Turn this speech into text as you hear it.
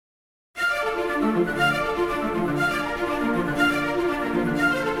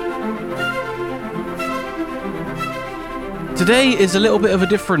Today is a little bit of a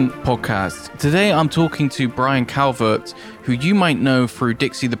different podcast. Today I'm talking to Brian Calvert, who you might know through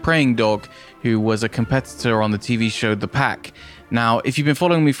Dixie the Praying Dog, who was a competitor on the TV show The Pack. Now, if you've been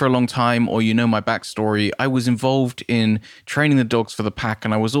following me for a long time or you know my backstory, I was involved in training the dogs for The Pack,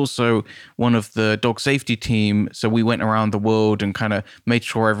 and I was also one of the dog safety team. So we went around the world and kind of made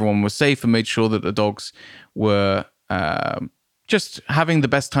sure everyone was safe and made sure that the dogs were just having the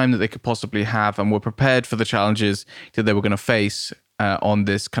best time that they could possibly have and were prepared for the challenges that they were going to face on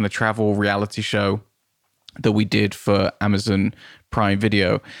this kind of travel reality show that we did for Amazon Prime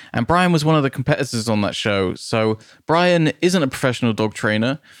Video. And Brian was one of the competitors on that show. So Brian isn't a professional dog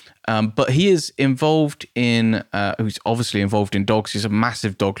trainer, but he is involved in, he's obviously involved in dogs. He's a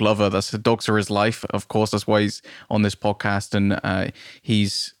massive dog lover. The dogs are his life. Of course, that's why he's on this podcast. And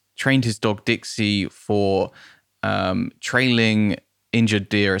he's trained his dog Dixie for trailing injured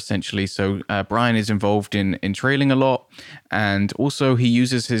deer, essentially. So Brian is involved in trailing a lot, and also he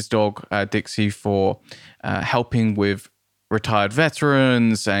uses his dog Dixie for helping with retired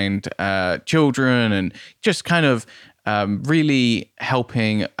veterans and children, and just kind of really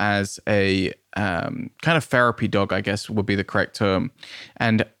helping as a kind of therapy dog, I guess would be the correct term.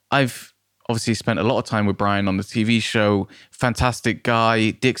 And I've obviously spent a lot of time with Brian on the TV show. Fantastic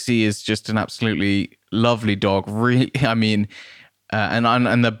guy. Dixie is just an absolutely lovely dog. Really, I mean, and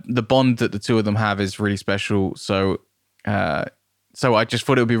the bond that the two of them have is really special. So I just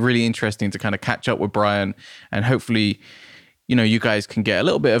thought it would be really interesting to kind of catch up with Brian, and hopefully, you know, you guys can get a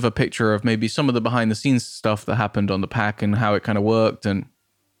little bit of a picture of maybe some of the behind the scenes stuff that happened on the Pack and how it kind of worked, and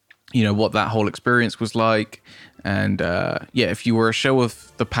you know what that whole experience was like. And if you were a show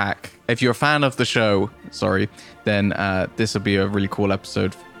of the Pack, if you're a fan of the show, then this will be a really cool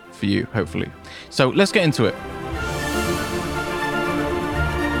episode for you, hopefully. So let's get into it.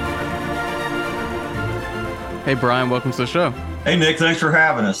 Hey Brian, welcome to the show. Hey Nick, thanks for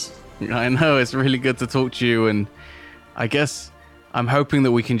having us. I know, it's really good to talk to you, and I guess I'm hoping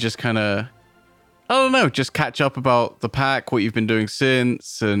that we can just kind of, I don't know, just catch up about the Pack, what you've been doing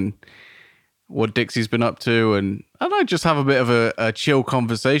since, and what Dixie's been up to, and I don't know, just have a bit of a chill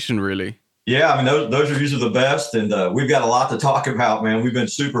conversation, really. Yeah, I mean, those are usually the best, and we've got a lot to talk about, man. We've been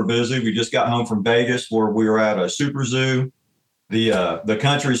super busy. We just got home from Vegas, where we were at a super zoo, the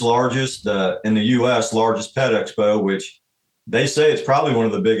country's largest, in the U.S., largest pet expo, which they say it's probably one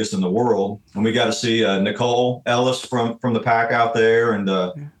of the biggest in the world. And we got to see Nicole Ellis from the Pack out there, and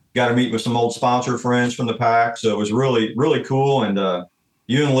got to meet with some old sponsor friends from the Pack. So it was really, really cool. And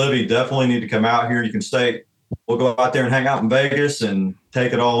you and Livy definitely need to come out here. You can stay. We'll go out there and hang out in Vegas and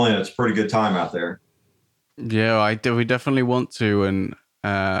take it all in. It's a pretty good time out there. Yeah, we definitely want to. And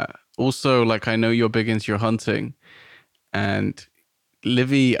also, like, I know you're big into your hunting. And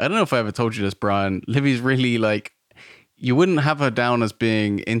Livy, I don't know if I ever told you this, Brian. Livy's really, like, you wouldn't have her down as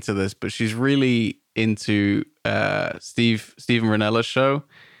being into this, but she's really into Stephen Ranella's show,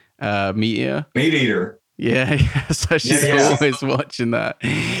 Meat Eater. Meat Eater. Yeah. So she's always watching that.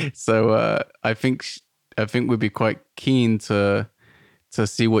 So I think we'd be quite keen to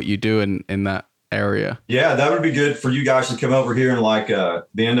see what you do in that area. Yeah, that would be good for you guys to come over here in like the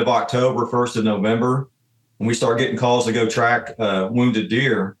end of October, 1st of November. When we start getting calls to go track wounded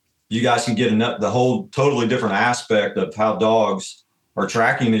deer, you guys can get the whole totally different aspect of how dogs are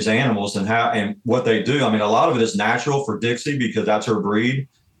tracking these animals and what they do. I mean, a lot of it is natural for Dixie because that's her breed.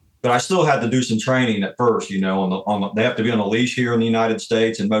 But I still had to do some training at first, you know, they have to be on a leash here in the United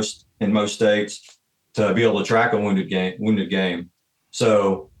States and in most states to be able to track a wounded game.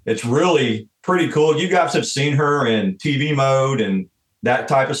 So it's really pretty cool. You guys have seen her in TV mode and that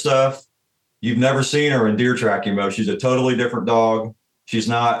type of stuff. You've never seen her in deer tracking mode. She's a totally different dog. She's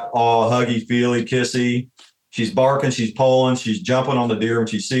not all huggy, feely, kissy. She's barking, she's pulling, she's jumping on the deer when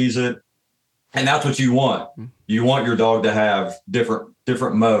she sees it. And that's what you want. You want your dog to have different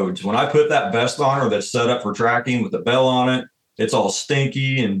modes. When I put that vest on her that's set up for tracking with the bell on it, it's all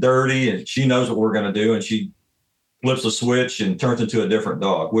stinky and dirty, and she knows what we're going to do, and she flips a switch and turns into a different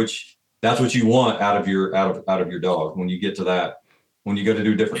dog, which that's what you want out of your dog when you get to that. When you go to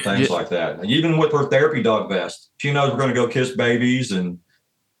do different things like that. Even with her therapy dog vest, she knows we're going to go kiss babies and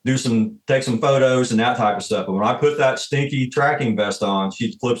take some photos and that type of stuff. But when I put that stinky tracking vest on,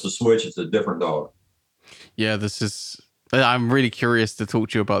 she flips the switch. It's a different dog. Yeah, I'm really curious to talk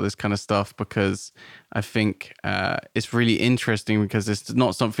to you about this kind of stuff because I think it's really interesting because it's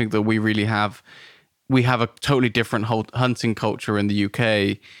not something that we really have. We have a totally different hunting culture in the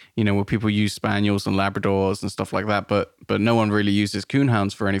UK, you know, where people use spaniels and Labradors and stuff like that, but no one really uses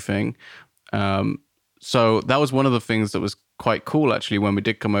coonhounds for anything. So that was one of the things that was quite cool actually when we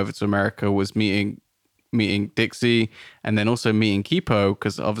did come over to America, was meeting Dixie, and then also meeting Kipo,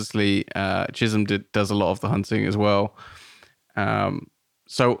 because obviously Chisholm does a lot of the hunting as well.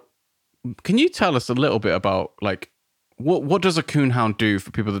 So can you tell us a little bit about like what does a coonhound do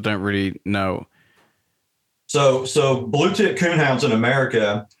for people that don't really know? So blue tip coonhounds in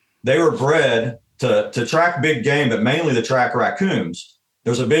America, they were bred to track big game, but mainly to track raccoons.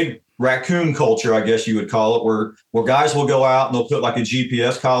 There's a big raccoon culture, I guess you would call it, where guys will go out and they'll put like a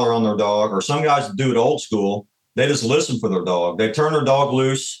GPS collar on their dog, or some guys do it old school. They just listen for their dog. They turn their dog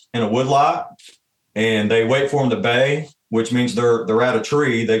loose in a woodlot and they wait for them to bay, which means they're at a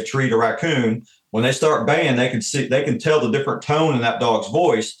tree. They've treed a raccoon. When they start baying, they can tell the different tone in that dog's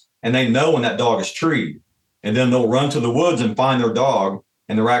voice, and they know when that dog is treed. And then they'll run to the woods and find their dog,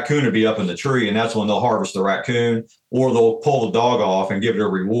 and the raccoon will be up in the tree, and that's when they'll harvest the raccoon, or they'll pull the dog off and give it a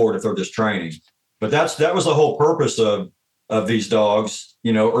reward if they're just training. But that was the whole purpose of these dogs,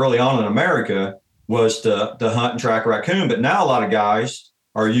 early on in America, was to hunt and track raccoon. But now a lot of guys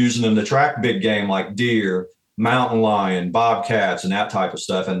are using them to track big game like deer, mountain lion, bobcats, and that type of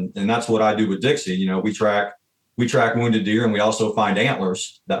stuff. And that's what I do with Dixie. We track wounded deer, and we also find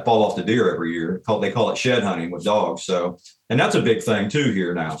antlers that fall off the deer every year. They call it shed hunting with dogs. So, and that's a big thing too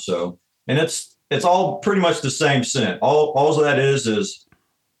here now. So, and it's all pretty much the same scent. All that is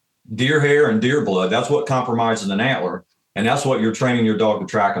deer hair and deer blood. That's what compromises an antler, and that's what you're training your dog to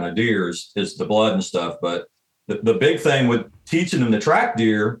track on a deer is the blood and stuff. But the big thing with teaching them to track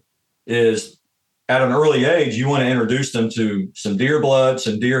deer is at an early age, you want to introduce them to some deer blood,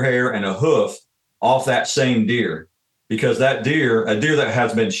 some deer hair, and a hoof off that same deer, because a deer that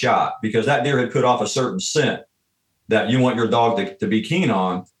has been shot, because that deer had put off a certain scent that you want your dog to be keen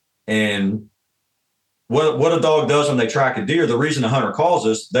on. And what a dog does when they track a deer, the reason the hunter calls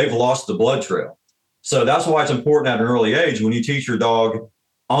us, they've lost the blood trail. So that's why it's important at an early age when you teach your dog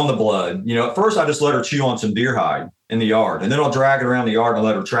on the blood. At first I just let her chew on some deer hide in the yard, and then I'll drag it around the yard and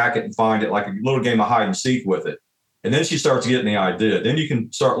let her track it and find it, like a little game of hide and seek with it. And then she starts getting the idea. Then you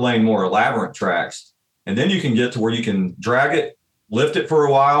can start laying more elaborate tracks. And then you can get to where you can drag it, lift it for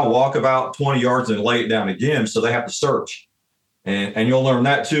a while, walk about 20 yards and lay it down again. So they have to search. And you'll learn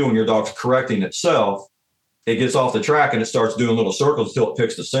that too when your dog's correcting itself. It gets off the track and it starts doing little circles until it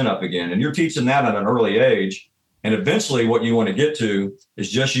picks the scent up again. And you're teaching that at an early age. And eventually what you want to get to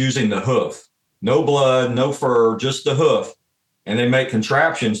is just using the hoof. No blood, no fur, just the hoof. And they make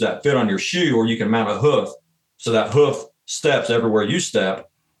contraptions that fit on your shoe, or you can mount a hoof. So that hoof steps everywhere you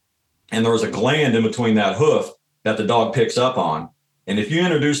step. And there's a gland in between that hoof that the dog picks up on. And if you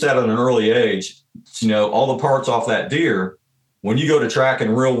introduce that at an early age, all the parts off that deer, when you go to track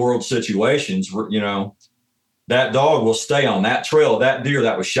in real world situations, that dog will stay on that trail of that deer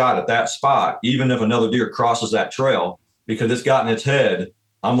that was shot at that spot, even if another deer crosses that trail, because it's got in its head,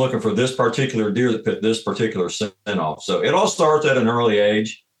 I'm looking for this particular deer that put this particular scent off. So it all starts at an early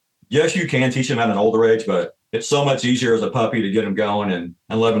age. Yes, you can teach them at an older age, but it's so much easier as a puppy to get them going and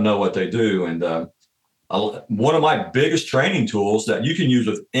let them know what they do. And one of my biggest training tools that you can use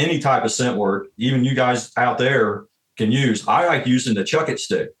with any type of scent work, even you guys out there can use, I like using the chuck it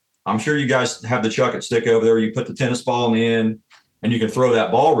stick. I'm sure you guys have the chuck it stick over there. You put the tennis ball in the end and you can throw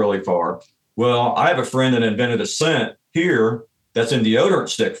that ball really far. Well, I have a friend that invented a scent here that's in deodorant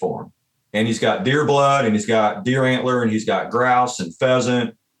stick form. And he's got deer blood, and he's got deer antler, and he's got grouse and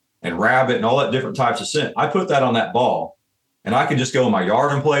pheasant and rabbit and all that different types of scent. I put that on that ball, and I can just go in my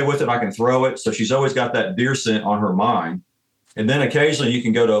yard and play with it. I can throw it. So she's always got that deer scent on her mind. And then occasionally you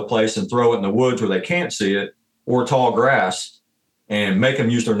can go to a place and throw it in the woods where they can't see it, or tall grass, and make them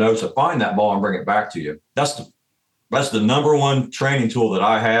use their nose to find that ball and bring it back to you. That's the number one training tool that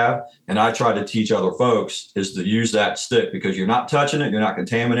I have. And I try to teach other folks is to use that stick, because you're not touching it. You're not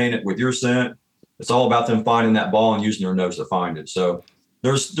contaminating it with your scent. It's all about them finding that ball and using their nose to find it. So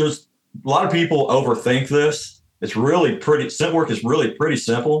there's a lot of people overthink this. It's really pretty, scent work is really pretty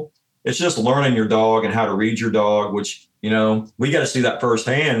simple. It's just learning your dog and how to read your dog, which, we got to see that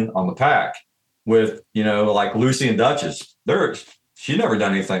firsthand on the pack with, like Lucy and Duchess. She never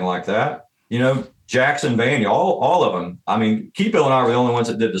done anything like that. Jackson, Vanya, all of them. I mean, Keepo and I were the only ones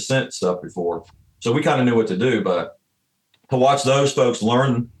that did the scent stuff before. So we kind of knew what to do, but to watch those folks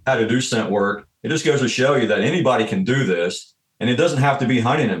learn how to do scent work, it just goes to show you that anybody can do this, and it doesn't have to be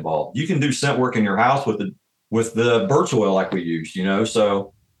hunting involved. You can do scent work in your house with the birch oil like we use,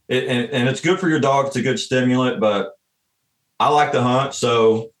 so and it's good for your dog. It's a good stimulant, but I like to hunt.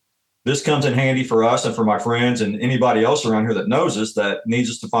 So this comes in handy for us and for my friends and anybody else around here that knows us, that needs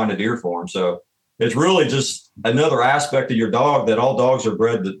us to find a deer for them. So it's really just another aspect of your dog that all dogs are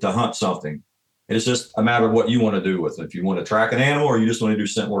bred to hunt something. It's just a matter of what you want to do with it. If you want to track an animal or you just want to do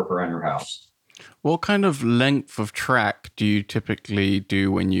scent work around your house. What kind of length of track do you typically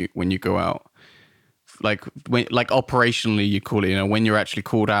do when you go out? Like operationally, you call it. When you're actually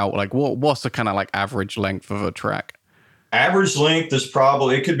called out, like what's the kind of like average length of a track? Average length is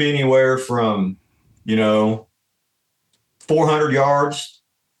probably, it could be anywhere from 400 yards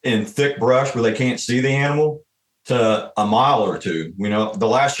in thick brush where they can't see the animal to a mile or two. The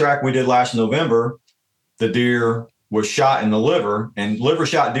last track we did last November, the deer was shot in the liver, and liver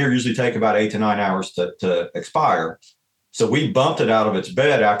shot deer usually take about 8 to 9 hours to expire. So we bumped it out of its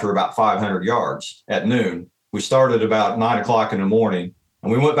bed after about 500 yards at noon. We started about 9 o'clock in the morning,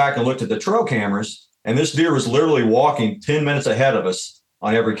 and we went back and looked at the trail cameras, and this deer was literally walking 10 minutes ahead of us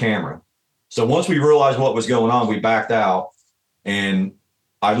on every camera. So once we realized what was going on, we backed out, and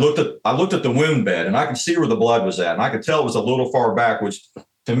I looked at the wound bed, and I could see where the blood was at, and I could tell it was a little far back, which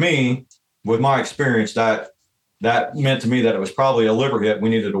to me, with my experience, that meant to me that it was probably a liver hit. We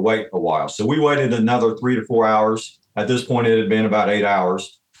needed to wait a while. So we waited another 3 to 4 hours. At this point, it had been about 8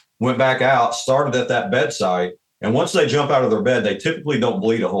 hours. Went back out, started at that bedside. And once they jump out of their bed, they typically don't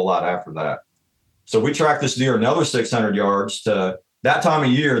bleed a whole lot after that. So we tracked this deer another 600 yards to that time of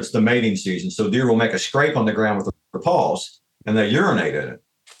year. It's the mating season. So deer will make a scrape on the ground with their paws and they urinate in it.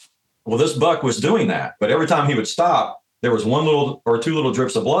 Well, this buck was doing that, but every time he would stop, there was one little or two little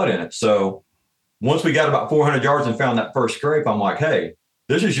drips of blood in it. So once we got about 400 yards and found that first scrape, I'm like, hey,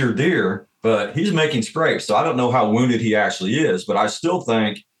 this is your deer, but he's making scrapes. So I don't know how wounded he actually is, but I still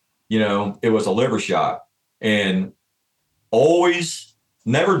think, it was a liver shot. And always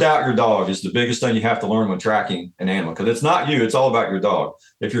never doubt your dog is the biggest thing you have to learn when tracking an animal, because it's not you, it's all about your dog.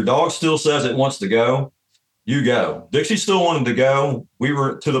 If your dog still says it wants to go, you go. Dixie still wanted to go. We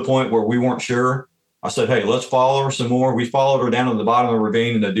were to the point where we weren't sure. I said, hey, let's follow her some more. We followed her down to the bottom of the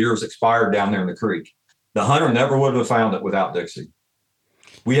ravine, and the deer was expired down there in the creek. The hunter never would have found it without Dixie.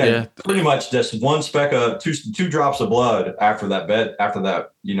 We had pretty much just one speck of two drops of blood after that,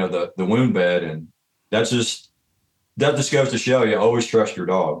 the wound bed. And that just goes to show you always trust your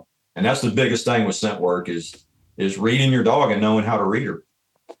dog. And that's the biggest thing with scent work is reading your dog and knowing how to read her.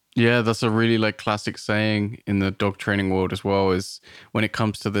 Yeah, that's a really classic saying in the dog training world as well, is when it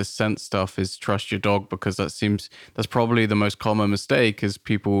comes to this scent stuff is trust your dog, because that's probably the most common mistake is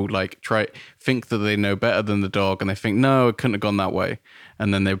people think that they know better than the dog and they think, no, it couldn't have gone that way.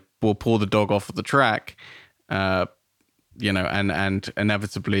 And then they will pull the dog off of the track, and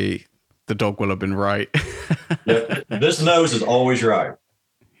inevitably the dog will have been right. Yeah, this nose is always right.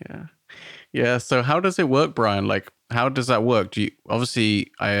 Yeah. Yeah. So how does it work, Brian? How does that work? Obviously,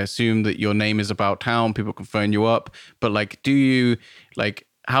 I assume that your name is about town. People can phone you up, but do you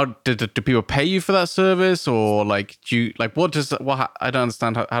how do people pay you for that service, or I don't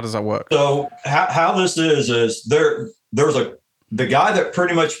understand. How does that work? So how this is the guy that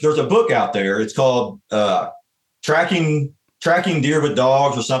pretty much, there's a book out there. It's called Tracking Deer with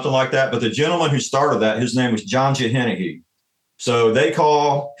Dogs or something like that. But the gentleman who started that, his name was John Jahennehy. So they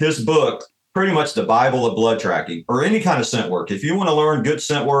call his book pretty much the Bible of blood tracking or any kind of scent work. If you want to learn good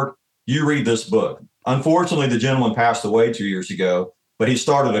scent work, you read this book. Unfortunately, the gentleman passed away 2 years ago, but he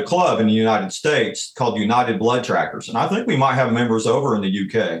started a club in the United States called United Blood Trackers. And I think we might have members over in the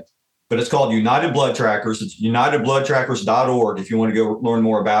UK, but it's called United Blood Trackers. It's unitedbloodtrackers.org if you want to go learn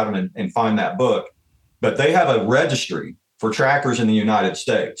more about them and find that book. But they have a registry for trackers in the United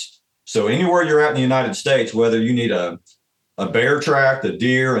States. So anywhere you're at in the United States, whether you need a bear track, a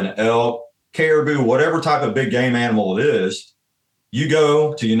deer, an elk, caribou, whatever type of big game animal it is, you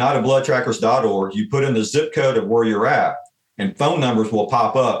go to unitedbloodtrackers.org, you put in the zip code of where you're at, and phone numbers will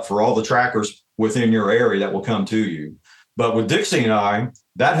pop up for all the trackers within your area that will come to you. But with Dixie and I,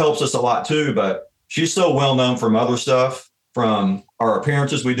 that helps us a lot too, but she's so well known from other stuff, from our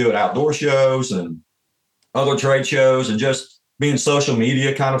appearances we do at outdoor shows and other trade shows, and just being social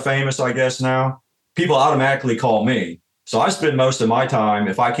media kind of famous, I guess now. People automatically call me. So I spend most of my time,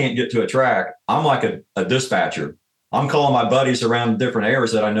 if I can't get to a track, I'm like a dispatcher. I'm calling my buddies around different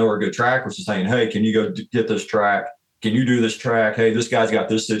areas that I know are good trackers and saying, hey, can you go get this track? Can you do this track? Hey, this guy's got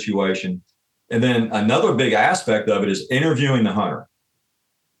this situation. And then another big aspect of it is interviewing the hunter.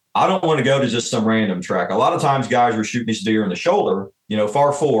 I don't want to go to just some random track. A lot of times guys are shooting these deer in the shoulder,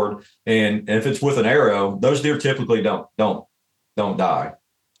 far forward. And if it's with an arrow, those deer typically don't die.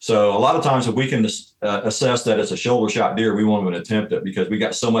 So a lot of times if we can assess that it's a shoulder shot deer, we won't even attempt it because we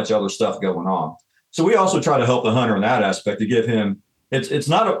got so much other stuff going on. So we also try to help the hunter in that aspect to give him it's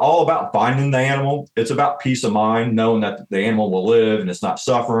not all about finding the animal. It's about peace of mind, knowing that the animal will live and it's not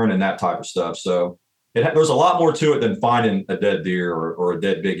suffering and that type of stuff. So there's a lot more to it than finding a dead deer or a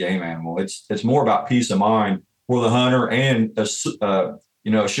dead big game animal. It's more about peace of mind for the hunter and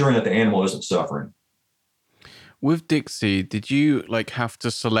assuring that the animal isn't suffering. With Dixie, did you like have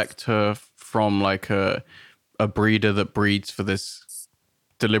to select her from like a breeder that breeds for this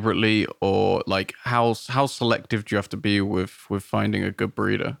deliberately, or like how selective do you have to be with finding a good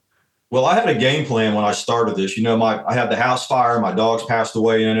breeder? Well, I had a game plan when I started this. I had the house fire, my dogs passed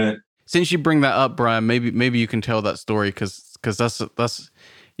away in it. Since you bring that up, Brian, maybe you can tell that story because that's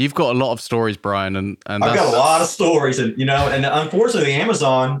you've got a lot of stories, Brian, and I've got a lot of stories, and unfortunately,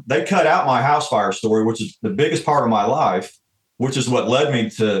 Amazon, they cut out my house fire story, which is the biggest part of my life, which is what led me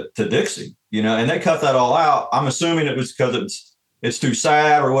to Dixie. And they cut that all out. I'm assuming it was because it's too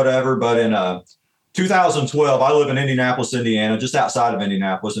sad or whatever. But in 2012, I live in Indianapolis, Indiana, just outside of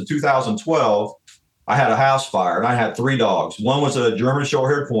Indianapolis. In 2012, I had a house fire, and I had 3 dogs. One was a German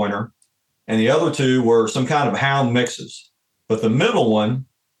short-haired pointer, and the other 2 were some kind of hound mixes. But the middle one,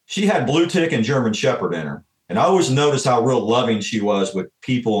 she had blue tick and German shepherd in her. And I always noticed how real loving she was with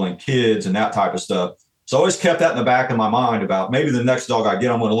people and kids and that type of stuff. So I always kept that in the back of my mind about maybe the next dog I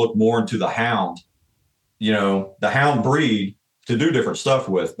get, I'm going to look more into the hound, the hound breed to do different stuff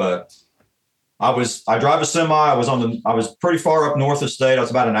with. But I drive a semi. I was pretty far up north of state. I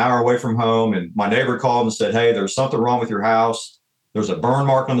was about an hour away from home. And my neighbor called and said, "Hey, there's something wrong with your house. There's a burn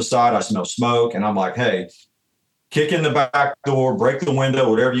mark on the side. I smell smoke." And I'm like, "Hey, kick in the back door, break the window,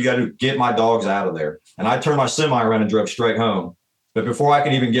 whatever you got to do, get my dogs out of there." And I turned my semi around and drove straight home. But before I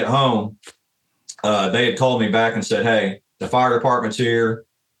could even get home, they had called me back and said, "Hey, the fire department's here.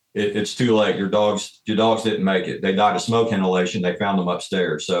 It's too late. Your dogs didn't make it. They died of smoke inhalation. They found them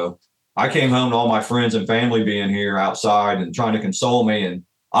upstairs." So I came home to all my friends and family being here outside and trying to console me. And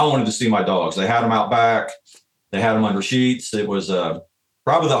I wanted to see my dogs. They had them out back. They had them under sheets. It was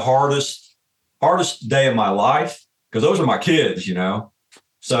probably the hardest day of my life because those are my kids,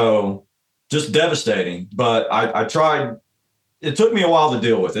 So just devastating. But I tried. It took me a while to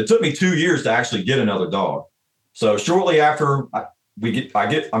deal with. It took me 2 years to actually get another dog. So shortly after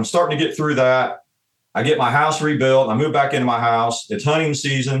I'm starting to get through that. I get my house rebuilt. I move back into my house. It's hunting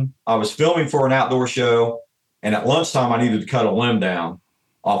season. I was filming for an outdoor show. And at lunchtime, I needed to cut a limb down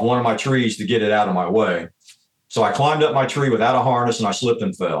off one of my trees to get it out of my way. So I climbed up my tree without a harness and I slipped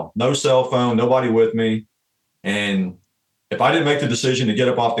and fell. No cell phone, nobody with me. And if I didn't make the decision to get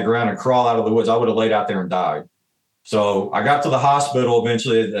up off the ground and crawl out of the woods, I would have laid out there and died. So I got to the hospital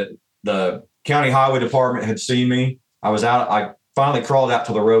eventually. The county highway department had seen me. I finally crawled out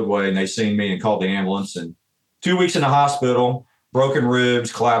to the roadway and they seen me and called the ambulance. And 2 weeks in the hospital, broken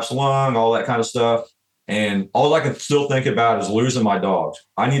ribs, collapsed lung, all that kind of stuff. And all I can still think about is losing my dogs.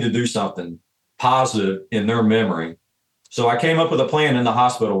 I need to do something positive in their memory. So I came up with a plan in the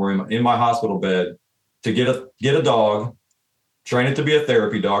hospital room, in my hospital bed, to get a dog, train it to be a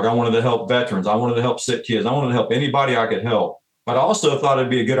therapy dog. I wanted to help veterans. I wanted to help sick kids. I wanted to help anybody I could help. But I also thought it'd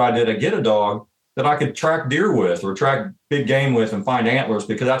be a good idea to get a dog that I could track deer with or track big game with and find antlers,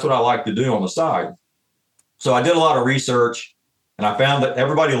 because that's what I like to do on the side. So I did a lot of research and I found that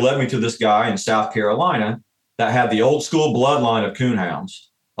everybody led me to this guy in South Carolina that had the old school bloodline of coonhounds.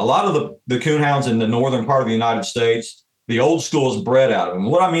 A lot of the coonhounds in the northern part of the United States, the old school is bred out of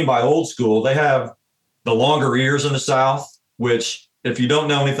them. What I mean by old school, they have the longer ears in the South, which if you don't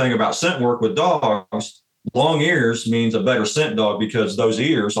know anything about scent work with dogs, long ears means a better scent dog because those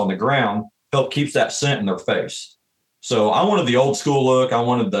ears on the ground help keeps that scent in their face. So I wanted the old school look. I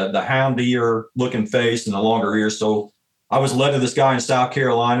wanted the hound ear looking face and the longer ears. So I was led to this guy in South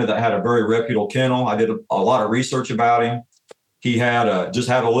Carolina that had a very reputable kennel. I did a lot of research about him. He had just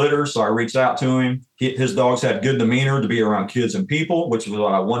had a litter, so I reached out to him. His dogs had good demeanor to be around kids and people, which was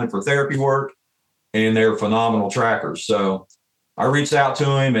what I wanted for therapy work, and they're phenomenal trackers. So I reached out to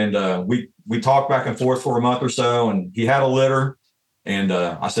him, and we talked back and forth for a month or so, and he had a litter. And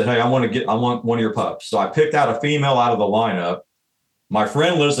I said, "Hey, I want one of your pups." So I picked out a female out of the lineup. My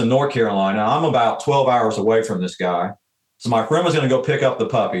friend lives in North Carolina. I'm about 12 hours away from this guy. So my friend was going to go pick up the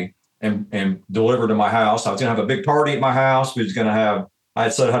puppy and deliver to my house. I was going to have a big party at my house. I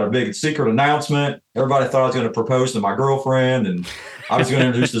had a big secret announcement. Everybody thought I was going to propose to my girlfriend and I was going to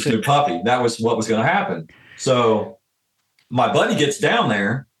introduce this new puppy. That was what was going to happen. So my buddy gets down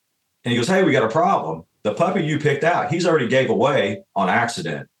there and he goes, "Hey, we got a problem. The puppy you picked out, he's already gave away on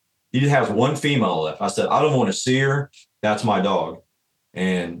accident. He just has one female left." I said, "I don't want to see her. That's my dog."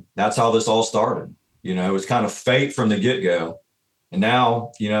 And that's how this all started. It's kind of fate from the get-go. And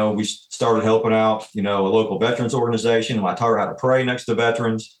now, we started helping out, a local veterans organization. And I taught her how to pray next to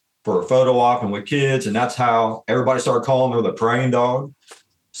veterans for a photo op and with kids. And that's how everybody started calling her the praying dog.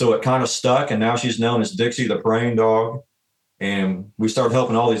 So it kind of stuck. And now she's known as Dixie the praying dog. And we started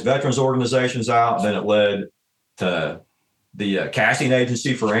helping all these veterans organizations out. And then it led to the casting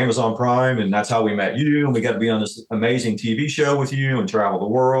agency for Amazon Prime. And that's how we met you. And we got to be on this amazing TV show with you and travel the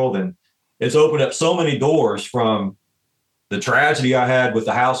world. And it's opened up so many doors, from the tragedy I had with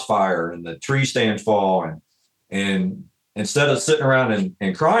the house fire and the tree stand fall. And instead of sitting around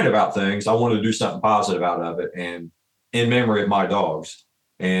and crying about things, I wanted to do something positive out of it, and in memory of my dogs.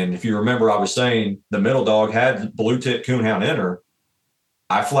 And if you remember, I was saying the middle dog had blue tip coonhound in her.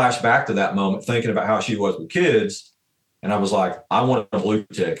 I flashed back to that moment thinking about how she was with kids. And I was like, I want a blue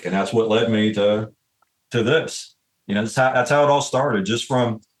tick. And that's what led me to this. That's how it all started. Just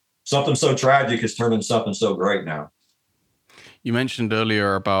from something so tragic has turned into something so great now. You mentioned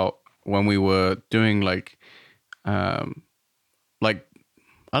earlier about when we were doing like I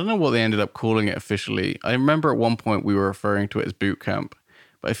don't know what they ended up calling it officially. I remember at one point we were referring to it as boot camp,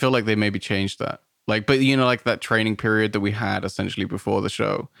 but I feel like they maybe changed that. Like that training period that we had essentially before the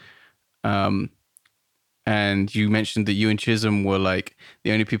show. And you mentioned that you and Chisholm were like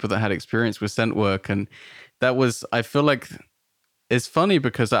the only people that had experience with scent work. And that was, I feel like it's funny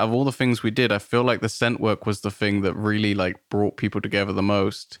because out of all the things we did, I feel like the scent work was the thing that really like brought people together the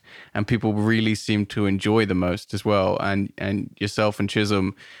most, and people really seemed to enjoy the most as well. And yourself and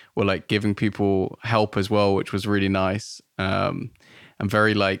Chisholm were like giving people help as well, which was really nice. And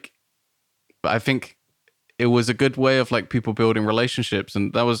very like, I think it was a good way of like people building relationships.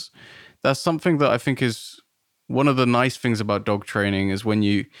 And that's something that I think is one of the nice things about dog training, is when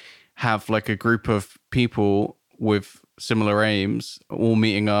you have like a group of people with similar aims all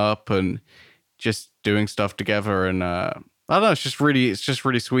meeting up and just doing stuff together. And I don't know, it's just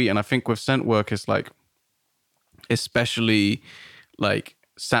really sweet. And I think with scent work, it's like especially like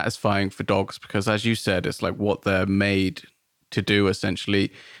satisfying for dogs, because as you said, it's like what they're made to do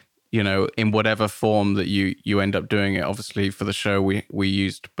essentially, in whatever form that you end up doing it. Obviously for the show we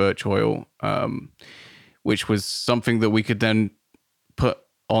used birch oil, which was something that we could then put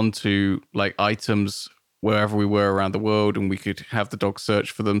onto like items wherever we were around the world, and we could have the dog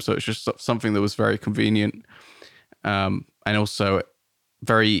search for them. So it's just something that was very convenient, and also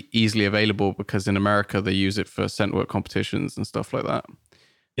very easily available, because in America they use it for scent work competitions and stuff like that.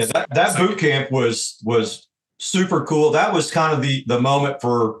 Yeah, that boot camp was super cool. That was kind of the moment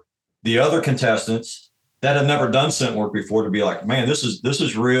for the other contestants that had never done scent work before to be like, man, this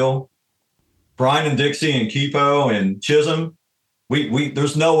is real. Brian and Dixie and Kipo and Chisholm, we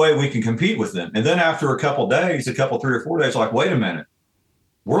there's no way we can compete with them. And then after a couple days, 3 or 4 days, like, wait a minute,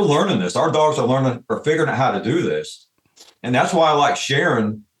 we're learning this. Our dogs are figuring out how to do this. And that's why I like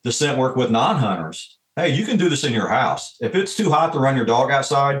sharing the scent work with non-hunters. Hey, you can do this in your house. If it's too hot to run your dog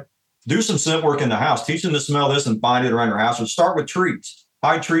outside, do some scent work in the house. Teach them to smell this and find it around your house. Or start with treats.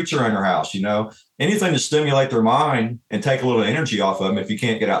 Hide treats around your house, anything to stimulate their mind and take a little energy off of them if you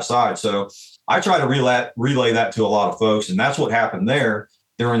can't get outside. So I try to relay that to a lot of folks. And that's what happened there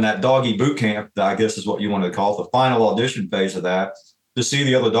during that doggy boot camp, that I guess is what you want to call it, the final audition phase of that, to see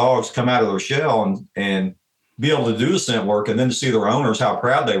the other dogs come out of their shell and be able to do the scent work, and then to see their owners, how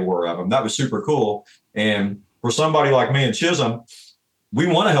proud they were of them. That was super cool. And for somebody like me and Chisholm, we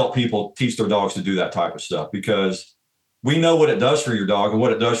want to help people teach their dogs to do that type of stuff, because we know what it does for your dog and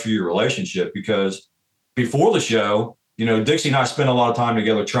what it does for your relationship. Because before the show, Dixie and I spent a lot of time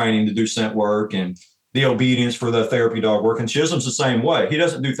together training to do scent work and the obedience for the therapy dog work. And Chisholm's the same way. He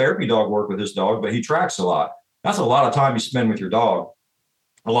doesn't do therapy dog work with his dog, but he tracks a lot. That's a lot of time you spend with your dog,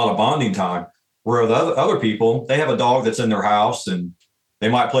 a lot of bonding time. Where the other people, they have a dog that's in their house and they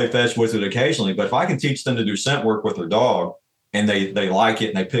might play fetch with it occasionally. But if I can teach them to do scent work with their dog, and they like it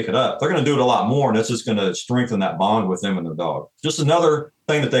and they pick it up, they're going to do it a lot more. And that's just going to strengthen that bond with them and their dog. Just another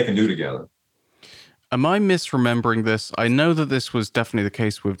thing that they can do together. Am I misremembering this? I know that this was definitely the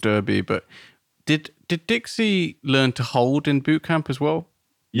case with Derby, but did Dixie learn to hold in boot camp as well?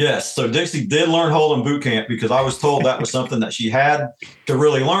 Yes. So Dixie did learn hold in boot camp, because I was told that was something that she had to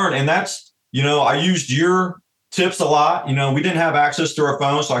really learn. And that's, I used your tips a lot. We didn't have access to our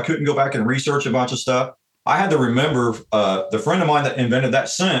phones, so I couldn't go back and research a bunch of stuff. I had to remember the friend of mine that invented that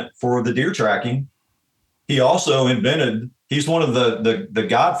scent for the deer tracking. He's one of the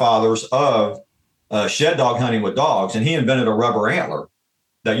godfathers of shed dog hunting with dogs. And he invented a rubber antler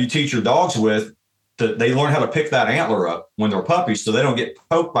that you teach your dogs with. They learn how to pick that antler up when they're puppies, so they don't get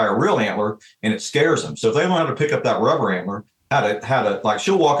poked by a real antler and it scares them. So if they learn how to pick up that rubber antler, how to like,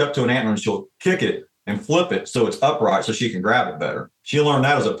 she'll walk up to an antler and she'll kick it and flip it so it's upright so she can grab it better. She learned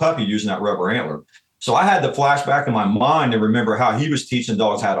that as a puppy using that rubber antler. So I had to flash back in my mind and remember how he was teaching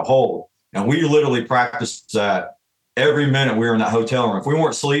dogs how to hold. And we literally practiced that every minute we were in that hotel room. If we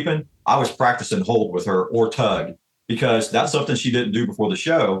weren't sleeping, I was practicing hold with her or tug, because that's something she didn't do before the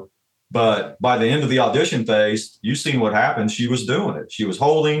show. But by the end of the audition phase, you've seen what happened. She was doing it. She was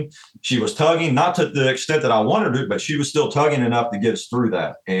holding, she was tugging, not to the extent that I wanted to, but she was still tugging enough to get us through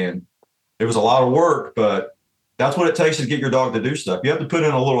that. And it was a lot of work, but that's what it takes to get your dog to do stuff. You have to put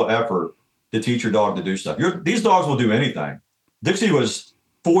in a little effort to teach your dog to do stuff. These dogs will do anything. Dixie was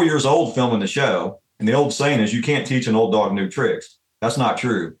 4 years old filming the show. And the old saying is you can't teach an old dog new tricks. That's not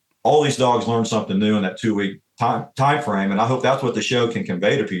true. All these dogs learn something new in that 2-week time frame. And I hope that's what the show can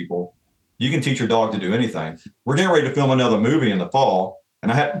convey to people. You can teach your dog to do anything. We're getting ready to film another movie in the fall.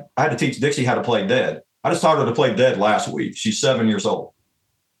 And I had to teach Dixie how to play dead. I just taught her to play dead last week. She's 7 years old.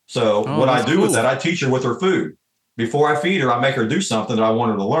 So what I do is that I teach her with her food. Before I feed her, I make her do something that I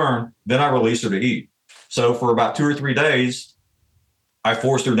want her to learn. Then I release her to eat. So for about 2 or 3 days, I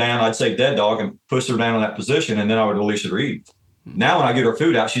forced her down. I'd say dead dog and push her down in that position. And then I would release her to eat. Now, when I get her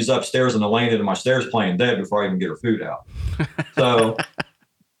food out, she's upstairs in the landing of my stairs playing dead before I even get her food out. So,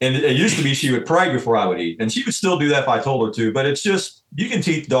 and it used to be she would pray before I would eat. And she would still do that if I told her to. But it's just, you can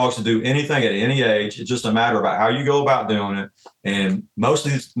teach dogs to do anything at any age. It's just a matter about how you go about doing it. And most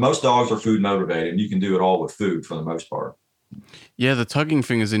dogs are food motivated. And you can do it all with food for the most part. Yeah, the tugging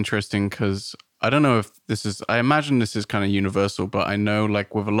thing is interesting because I don't know if this is, I imagine this is kind of universal, but I know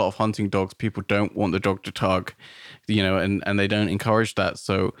like with a lot of hunting dogs, people don't want the dog to tug, you know, and they don't encourage that.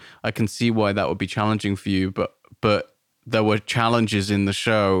 So I can see why that would be challenging for you. But there were challenges in the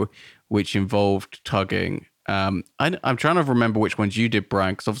show which involved tugging. I'm trying to remember which ones you did,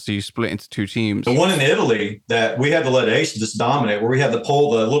 Brian, because obviously you split into 2 teams. The one in Italy that we had to let Ace just dominate, where we had to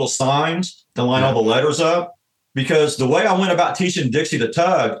pull the little signs to line all the letters up. Because the way I went about teaching Dixie to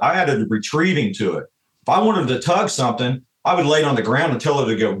tug, I added retrieving to it. If I wanted to tug something, I would lay it on the ground and tell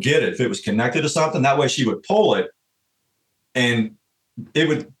her to go get it if it was connected to something. That way she would pull it and it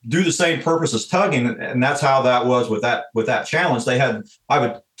would do the same purpose as tugging. And that's how that was with that challenge. I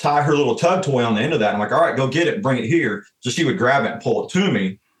would tie her little tug toy on the end of that. I'm like, all right, go get it and bring it here. So she would grab it and pull it to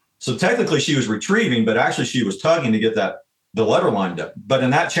me. So technically she was retrieving, but actually she was tugging to get the letter lined up. But in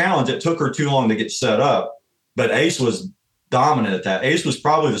that challenge, it took her too long to get set up. But Ace was dominant at that. Ace was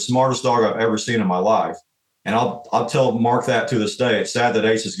probably the smartest dog I've ever seen in my life. And I'll tell Mark that to this day. It's sad that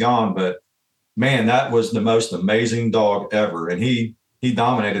Ace is gone, but man, that was the most amazing dog ever. And he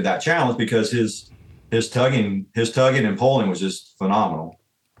dominated that challenge because his tugging and pulling was just phenomenal.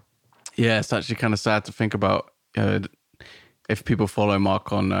 Yeah, it's actually kind of sad to think about. If people follow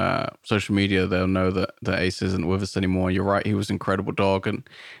Mark on social media, they'll know that Ace isn't with us anymore. You're right, he was an incredible dog.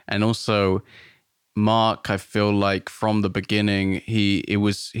 And also Mark, I feel like from the beginning, he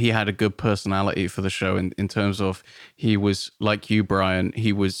had a good personality for the show in terms of he was like you, Brian.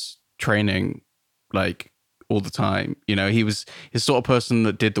 He was training like all the time. You know, he was his sort of person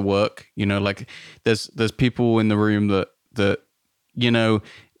that did the work. You know, like there's people in the room that you know,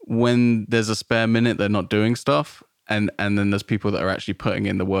 when there's a spare minute, they're not doing stuff, and then there's people that are actually putting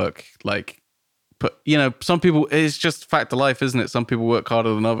in the work. Like, you know, some people, it's just fact of life, isn't it? Some people work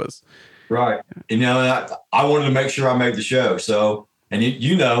harder than others. Right. You know, I wanted to make sure I made the show. So, and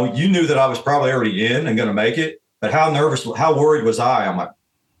you knew that I was probably already in and going to make it, but how worried was I? I'm like,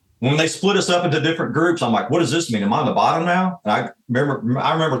 when they split us up into different groups, I'm like, what does this mean? Am I on the bottom now? And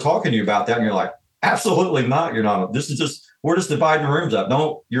I remember talking to you about that. And you're like, absolutely not. You're not. We're just dividing rooms up.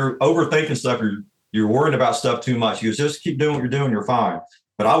 You're overthinking stuff. You're worried about stuff too much. You just keep doing what you're doing. You're fine.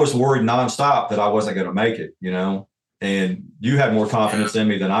 But I was worried nonstop that I wasn't going to make it, you know, and you had more confidence in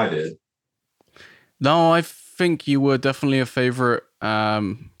me than I did. No, I think you were definitely a favorite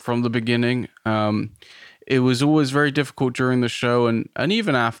from the beginning. It was always very difficult during the show and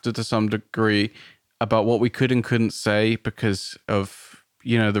even after to some degree about what we could and couldn't say because of,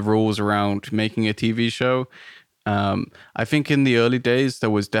 you know, the rules around making a TV show. I think in the early days, there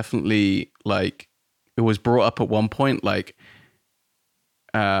was definitely like, it was brought up at one point, like,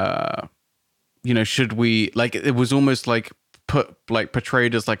 you know, should we, like, it was almost like,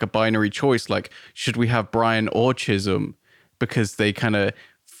 portrayed as like a binary choice, like should we have Brian or Chisholm because they kind of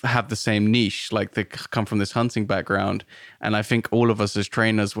have the same niche, like they come from this hunting background. And I think all of us as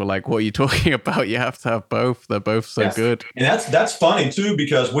trainers were like, what are you talking about? You have to have both. They're both so good. And that's funny too,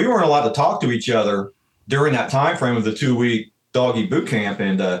 because we weren't allowed to talk to each other during that time frame of the 2-week doggy boot camp.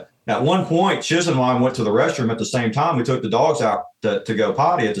 And at one point, Chisholm and I went to the restroom at the same time. We took the dogs out to go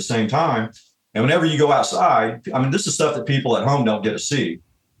potty at the same time. And whenever you go outside, I mean, this is stuff that people at home don't get to see.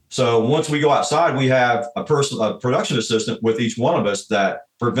 So once we go outside, we have a production assistant with each one of us that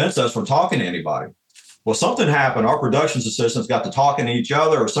prevents us from talking to anybody. Well, something happened. Our production assistants got to talking to each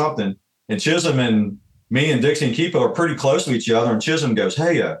other or something. And Chisholm and me and Dixie and Kipo are pretty close to each other. And Chisholm goes,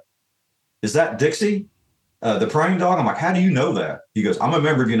 "Hey, is that Dixie, the praying dog?" I'm like, "How do you know that?" He goes, "I'm a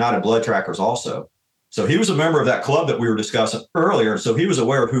member of United Blood Trackers also." So he was a member of that club that we were discussing earlier. So he was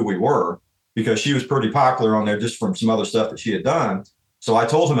aware of who we were because she was pretty popular on there just from some other stuff that she had done. So I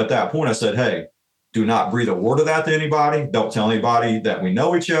told him at that point, I said, "Hey, do not breathe a word of that to anybody. Don't tell anybody that we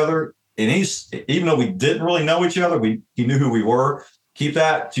know each other. And even though we didn't really know each other, he knew who we were. Keep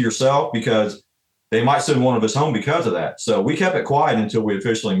that to yourself because they might send one of us home because of that." So we kept it quiet until we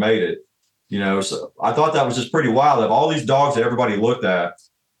officially made it. So I thought that was just pretty wild. Of all these dogs that everybody looked at,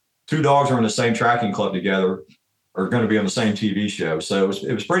 2 dogs are in the same tracking club together, are going to be on the same TV show. So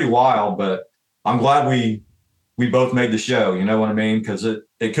it was pretty wild, but I'm glad we both made the show. You know what I mean? Because it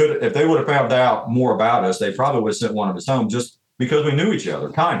could, if they would have found out more about us, they probably would have sent one of us home just because we knew each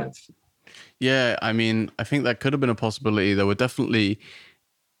other, kind of. Yeah, I mean, I think that could have been a possibility. There were definitely,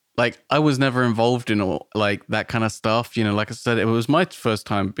 like, I was never involved in all like that kind of stuff. Like I said, it was my first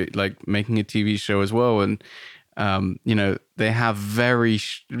time like making a TV show as well, and they have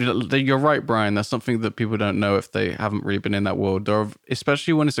you're right, Brian. That's something that people don't know if they haven't really been in that world.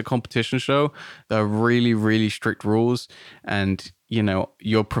 Especially when it's a competition show, there are really, really strict rules, and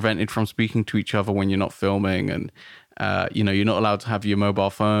you're prevented from speaking to each other when you're not filming, and you're not allowed to have your mobile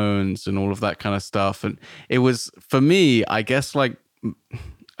phones and all of that kind of stuff. And it was, for me, I guess, like,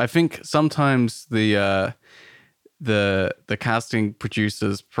 I think sometimes the casting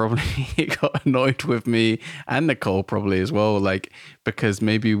producers probably got annoyed with me and Nicole probably as well, like, because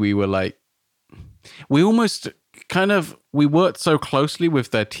maybe we were like, we almost we worked so closely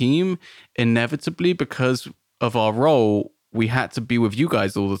with their team, inevitably because of our role, we had to be with you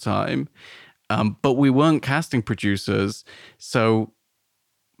guys all the time. But we weren't casting producers, so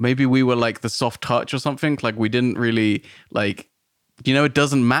maybe we were like the soft touch or something. Like, we didn't really like, it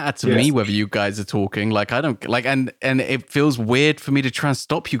doesn't matter to me whether you guys are talking. Like, I don't like, and it feels weird for me to try and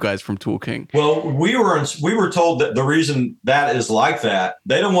stop you guys from talking. Well, we were told that the reason that is like that,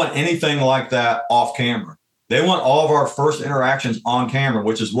 they don't want anything like that off camera. They want all of our first interactions on camera,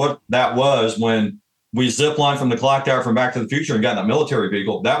 which is what that was when we ziplined from the clock tower from Back to the Future and got in a military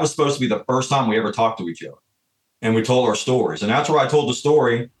vehicle. That was supposed to be the first time we ever talked to each other. And we told our stories. And that's where I told the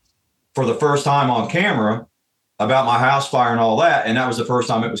story for the first time on camera about my house fire and all that. And that was the first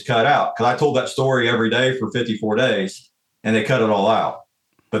time it was cut out, because I told that story every day for 54 days and they cut it all out.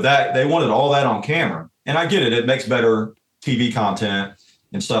 But that they wanted all that on camera. And I get it. It makes better TV content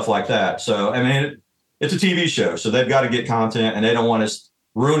and stuff like that. So, I mean, it's a TV show, so they've got to get content, and they don't want us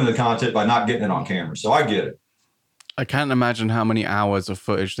ruining the content by not getting it on camera. So I get it. I can't imagine how many hours of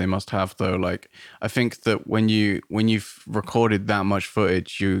footage they must have, though. Like, I think that when you've recorded that much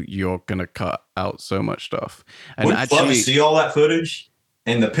footage, you're gonna cut out so much stuff. And wouldn't love to see all that footage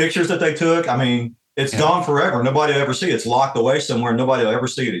and the pictures that they took. I mean, it's gone forever. Nobody will ever see it. It's locked away somewhere. Nobody will ever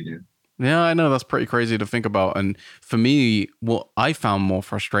see it again. Yeah, I know, that's pretty crazy to think about. And for me, what I found more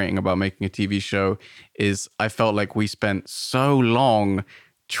frustrating about making a TV show is I felt like we spent so long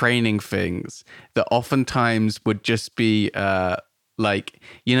training things that oftentimes would just be like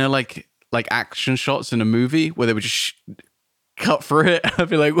action shots in a movie where they would just cut through it. I'd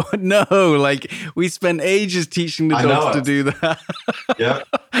be like, what? No, like, we spent ages teaching the dogs to do that. Yeah.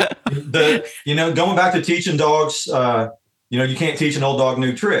 Going back to teaching dogs, you can't teach an old dog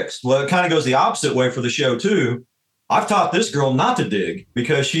new tricks. Well, it kind of goes the opposite way for the show too. I've taught this girl not to dig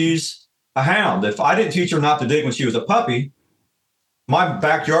because she's a hound. If I didn't teach her not to dig when she was a puppy, my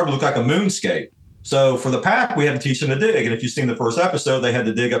backyard would look like a moonscape. So for the pack, we had to teach them to dig. And if you've seen the first episode, they had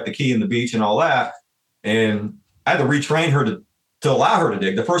to dig up the key in the beach and all that. And I had to retrain her to allow her to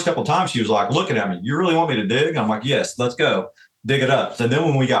dig. The first couple of times she was like looking at me, "You really want me to dig?" I'm like, "Yes, let's go. Dig it up." And then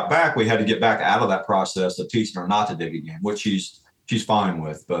when we got back, we had to get back out of that process of teaching her not to dig again, which she's fine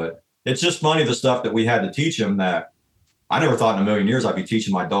with. But it's just funny, the stuff that we had to teach him that I never thought in a million years I'd be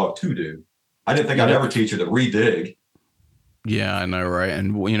teaching my dog to do. I didn't think I'd ever teach her to re-dig. Yeah, I know, right?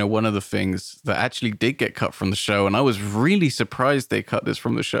 And one of the things that actually did get cut from the show, and I was really surprised they cut this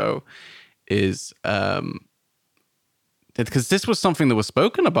from the show, is because this was something that was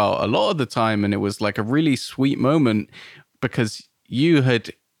spoken about a lot of the time, and it was like a really sweet moment because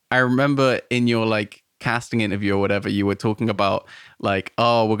I remember in your like casting interview or whatever, you were talking about like,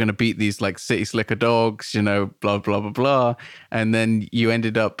 oh, we're gonna beat these like city slicker dogs, blah blah blah blah, and then you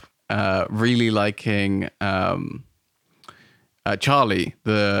ended up really liking Charlie.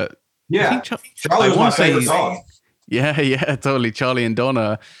 Charlie was my favorite dog. Yeah, yeah, totally. Charlie and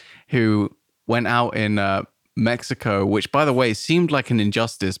Donna, who went out in Mexico, which, by the way, seemed like an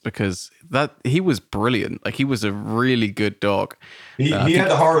injustice because that he was brilliant. Like he was a really good dog. I He had think,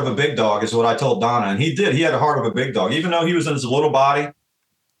 the heart of a big dog, is what I told Donna, and he did. He had the heart of a big dog, even though he was in his little body.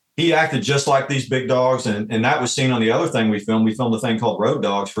 He acted just like these big dogs, and that was seen on the other thing we filmed. We filmed a thing called Road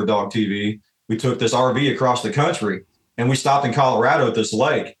Dogs for Dog TV. We took this RV across the country, and we stopped in Colorado at this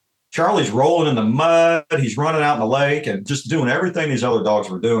lake. Charlie's rolling in the mud. He's running out in the lake and just doing everything these other dogs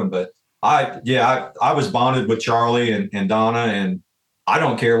were doing. But I was bonded with Charlie and Donna, and I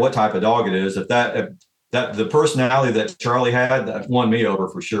don't care what type of dog it is. If that the personality that Charlie had, that won me over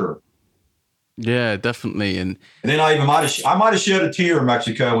for sure. yeah, definitely. And And then I might have shed a tear in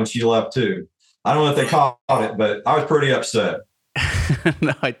Mexico when she left too. I don't know if they caught it, but I was pretty upset.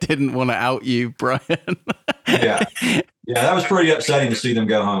 no, I didn't want to out you, Brian. Yeah, yeah, that was pretty upsetting to see them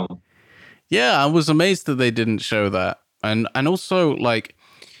go home. Yeah, I was amazed that they didn't show that, and also like,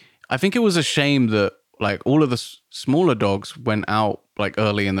 I think it was a shame that like all of the smaller dogs went out like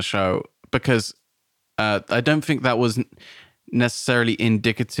early in the show because I don't think that was necessarily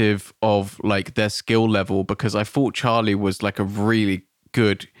indicative of like their skill level because I thought Charlie was like a really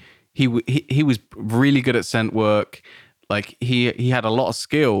good. He was really good at scent work. Like he had a lot of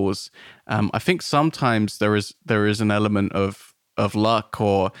skills. I think sometimes there is an element of luck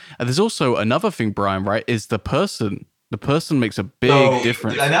or there's also another thing, Brian, right? Is the person. The person makes a big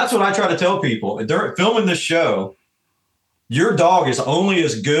difference. And that's what I try to tell people. During filming this show, your dog is only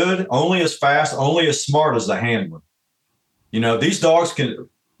as good, only as fast, only as smart as the handler. You know, these dogs can,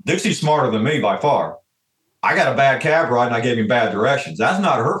 Dixie's smarter than me by far. I got a bad cab ride and I gave him bad directions. That's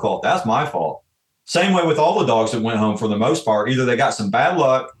not her fault. That's my fault. Same way with all the dogs that went home for the most part. Either they got some bad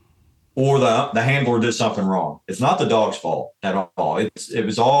luck or the handler did something wrong. It's not the dog's fault at all. It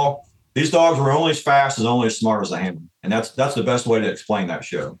was all, these dogs were only as fast as only as smart as the handler. And that's the best way to explain that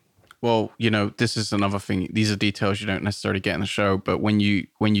show. Well, you know, this is another thing. These are details you don't necessarily get in the show. But when you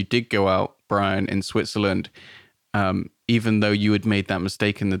did go out, Brian, in Switzerland, even though you had made that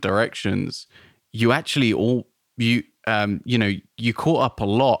mistake in the directions, you actually you caught up a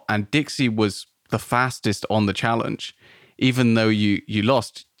lot, and Dixie was the fastest on the challenge. Even though you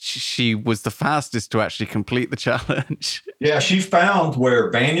lost, she was the fastest to actually complete the challenge. Yeah, she found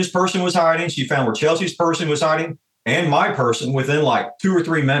where Vanya's person was hiding. She found where Chelsea's person was hiding, and my person within like 2 or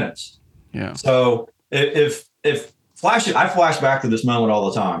 3 minutes. Yeah. So I flash back to this moment all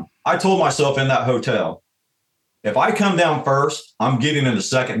the time. I told myself in that hotel, if I come down first, I'm getting in the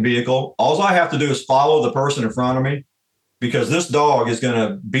second vehicle. All I have to do is follow the person in front of me because this dog is going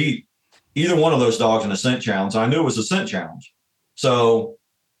to beat either one of those dogs in a scent challenge. I knew it was a scent challenge. So,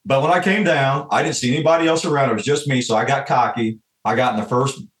 but when I came down, I didn't see anybody else around. It was just me. So I got cocky. I got in the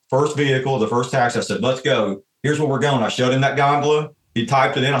first vehicle, the first taxi. I said, let's go. Here's where we're going. I showed him that gondola. He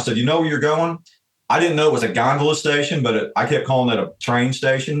typed it in. I said, you know where you're going? I didn't know it was a gondola station, but I kept calling it a train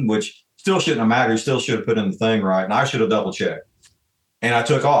station, which still shouldn't have mattered. He still should have put in the thing right. And I should have double checked. And I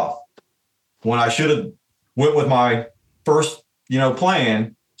took off when I should have went with my first,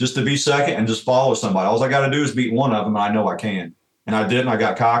 plan just to be second and just follow somebody. All I got to do is beat one of them. And I know I can. And I did. And I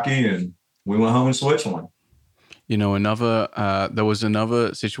got cocky and we went home in Switzerland. You know, there was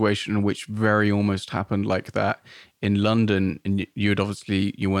another situation in which very almost happened like that in London, and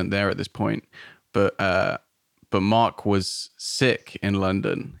you weren't there at this point, but Mark was sick in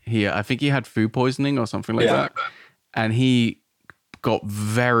London. I think he had food poisoning or something like that, and he got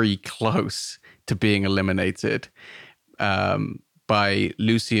very close to being eliminated by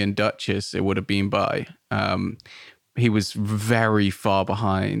Lucy and Duchess. It would have been by. He was very far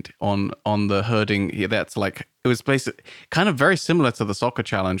behind on the herding. That's like, it was basically kind of very similar to the soccer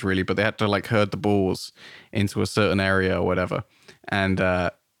challenge, really, but they had to like herd the balls into a certain area or whatever. And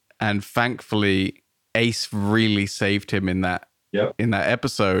thankfully, Ace really saved him in that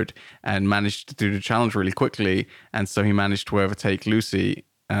episode and managed to do the challenge really quickly. And so he managed to overtake Lucy.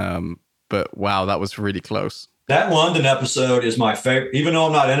 But wow, that was really close. That London episode is my favorite. Even though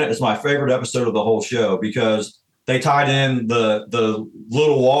I'm not in it, it's my favorite episode of the whole show because they tied in the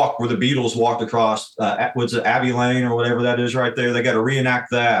little walk where the Beatles walked across, what's it, Abbey Lane or whatever that is right there. They got to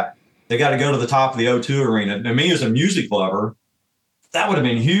reenact that. They got to go to the top of the O2 arena. And me as a music lover, that would have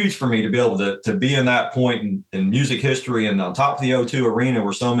been huge for me to be able to be in that point in music history and on top of the O2 arena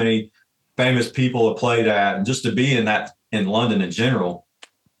where so many famous people have played at, and just to be in London in general.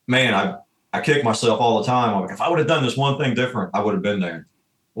 Man, I kick myself all the time. I'm like, if I would have done this one thing different, I would have been there.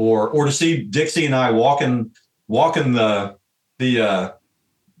 Or to see Dixie and I walking the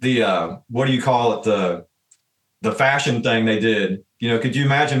what do you call it, the fashion thing they did could you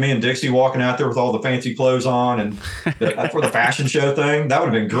imagine me and Dixie walking out there with all the fancy clothes on and for the fashion show thing? That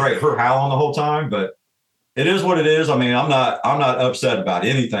would have been great. Her howling the whole time, but it is what it is. I mean, I'm not upset about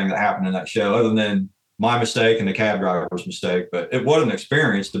anything that happened in that show other than my mistake and the cab driver's mistake. But it was an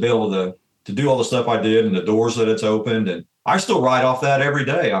experience to be able to do all the stuff I did and the doors that it's opened. And I still ride off that every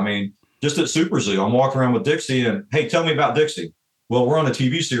day. I mean, just at Super Zoo, I'm walking around with Dixie and, hey, tell me about Dixie. Well, we're on a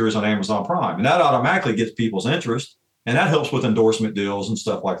TV series on Amazon Prime, and that automatically gets people's interest. And that helps with endorsement deals and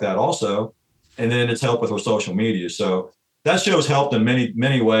stuff like that also. And then it's helped with our social media. So that show's helped in many,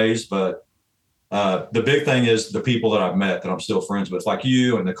 many ways. But the big thing is the people that I've met that I'm still friends with, like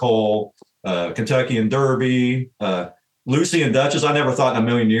you and Nicole, Kentucky and Derby, Lucy and Duchess. I never thought in a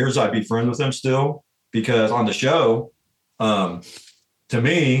million years I'd be friends with them still, because on the show, to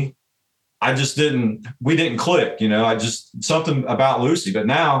me, we didn't click, something about Lucy. But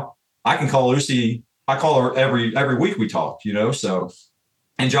now I can call Lucy, I call her every week we talk, so,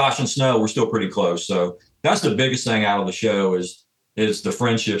 and Josh and Snow, we're still pretty close. So that's the biggest thing out of the show is the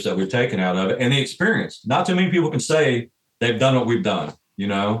friendships that we've taken out of it and the experience. Not too many people can say they've done what we've done,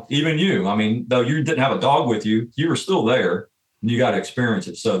 even you. I mean, though you didn't have a dog with you, you were still there and you got to experience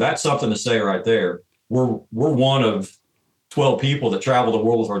it. So that's something to say right there. We're one of 12 people that travel the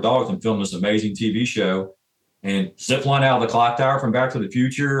world with our dogs and film this amazing TV show and zip line out of the clock tower from Back to the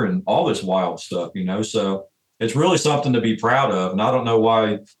Future and all this wild stuff, so it's really something to be proud of. And I don't know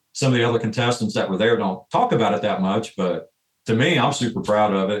why some of the other contestants that were there don't talk about it that much, but to me, I'm super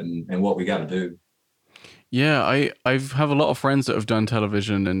proud of it and what we got to do. Yeah, I have a lot of friends that have done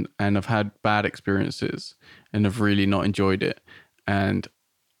television and have had bad experiences and have really not enjoyed it. And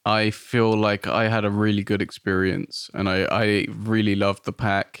I feel like I had a really good experience and I really loved the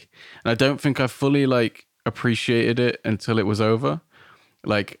pack. And I don't think I fully appreciated it until it was over.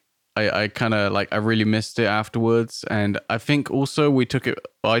 I kind of I really missed it afterwards. And I think also I took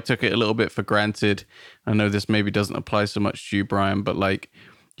it a little bit for granted. I know this maybe doesn't apply so much to you, Brian, but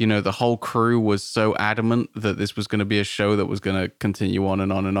the whole crew was so adamant that this was going to be a show that was going to continue on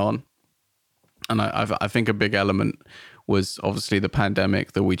and on and on. And I think a big element was obviously the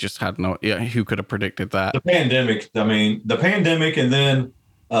pandemic that we just had who could have predicted that? The pandemic, and then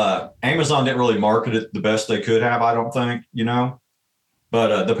Amazon didn't really market it the best they could have, I don't think,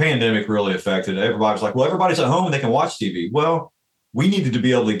 but the pandemic really affected it. Everybody was like, well, everybody's at home and they can watch TV. Well, we needed to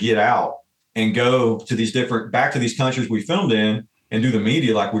be able to get out and go to back to these countries we filmed in and do the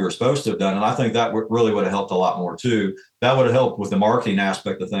media like we were supposed to have done. And I think that really would have helped a lot more too. That would have helped with the marketing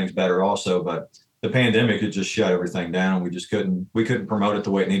aspect of things better also. But the pandemic had just shut everything down. We couldn't promote it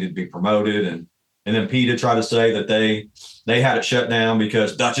the way it needed to be promoted. And then PETA tried to say that they had it shut down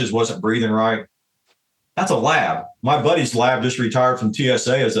because Duchess wasn't breathing right. That's a lab. My buddy's lab just retired from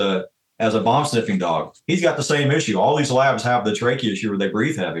TSA as a bomb sniffing dog. He's got the same issue. All these labs have the trachea issue where they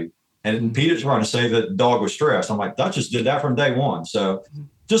breathe heavy. And PETA's trying to say that the dog was stressed. I'm like, Duchess did that from day one. So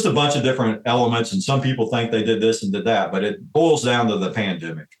just a bunch of different elements. And some people think they did this and did that, but it boils down to the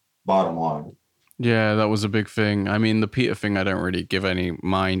pandemic, bottom line. Yeah, that was a big thing. I mean, the PETA thing, I don't really give any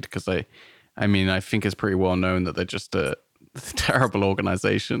mind because I think it's pretty well known that they're just a terrible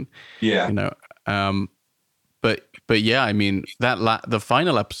organization. Yeah. But yeah, I mean, the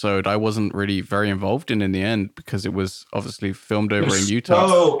final episode, I wasn't really very involved in the end because it was obviously filmed over in Utah.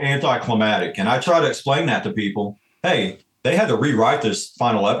 So anticlimactic. And I try to explain that to people. Hey, they had to rewrite this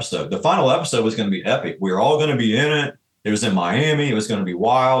final episode. The final episode was going to be epic. We were all going to be in it. It was in Miami. It was going to be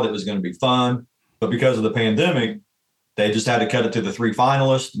wild. It was going to be fun. But because of the pandemic, they just had to cut it to the 3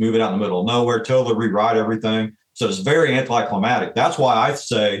 finalists, move it out in the middle of nowhere, totally rewrite everything. So it's very anticlimactic. That's why I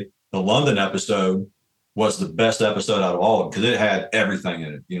say the London episode was the best episode out of all of them because it had everything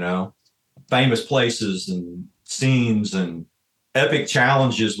in it, famous places and scenes and epic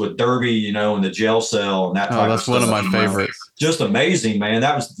challenges with Derby, in the jail cell and that type of stuff. That's one of my favorites. Just amazing, man.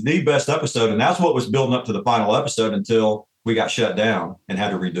 That was the best episode. And that's what was building up to the final episode until we got shut down and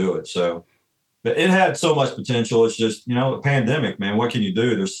had to redo it. So, but it had so much potential. It's just, the pandemic, man, what can you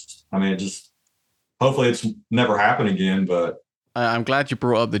do? Hopefully it's never happen again, but. I'm glad you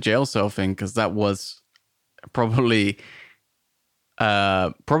brought up the jail cell thing because that was probably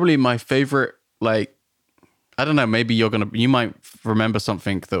my favorite. I don't know, maybe you might remember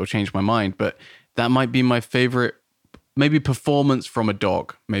something that will change my mind, but that might be my favorite, maybe performance from a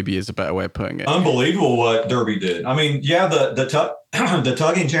dog, maybe is a better way of putting it. Unbelievable what Derby did. I mean, yeah, the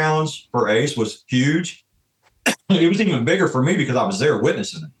tugging challenge for Ace was huge. It was even bigger for me because I was there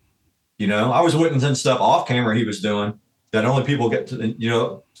witnessing it. I was witnessing stuff off camera he was doing that only people get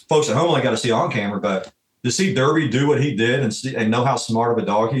to, folks at home only got to see on camera, but to see Derby do what he did and know how smart of a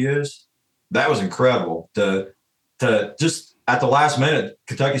dog he is, that was incredible. To just at the last minute,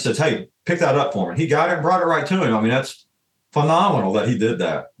 Kentucky says, "Hey, pick that up for me." He got it and brought it right to him. I mean, that's phenomenal that he did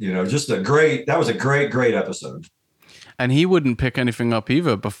that. That was a great episode. And he wouldn't pick anything up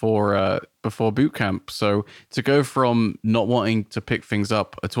either before boot camp. So to go from not wanting to pick things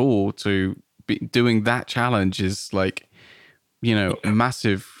up at all to doing that challenge is like,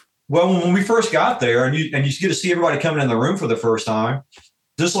 massive. Well, when we first got there, and you get to see everybody coming in the room for the first time,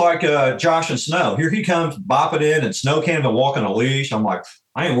 just like Josh and Snow. Here he comes, bopping in, and Snow can't even walk on a leash. I'm like,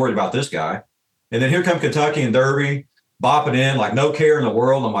 I ain't worried about this guy. And then here come Kentucky and Derby, bopping in, like no care in the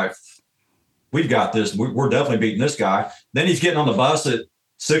world. I'm like, we've got this. We're definitely beating this guy. Then he's getting on the bus at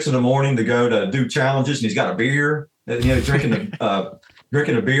 6 a.m. to go to do challenges, and he's got a beer, drinking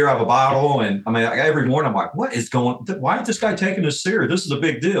a beer out of a bottle. And I mean, every morning I'm like, what is going? Why is this guy taking this serious? This is a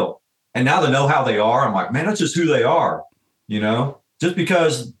big deal. And now they know how they are. I'm like, man, that's just who they are. Just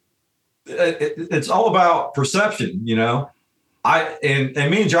because it's all about perception. And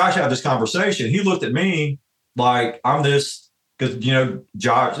me and Josh had this conversation. He looked at me like I'm this. Because,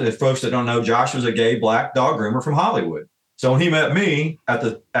 Josh, if folks that don't know, Josh was a gay black dog groomer from Hollywood. So when he met me at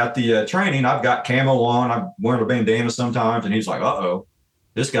the training, I've got camo on. I'm wearing a bandana sometimes. And he's like, uh-oh,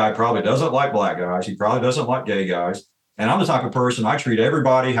 this guy probably doesn't like black guys. He probably doesn't like gay guys. And I'm the type of person, I treat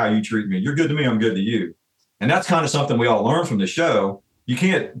everybody how you treat me. You're good to me, I'm good to you. And that's kind of something we all learned from the show. You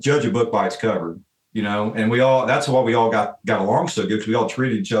can't judge a book by its cover, and that's why we all got along so good, because we all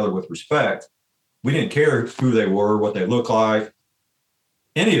treated each other with respect. We didn't care who they were, what they looked like,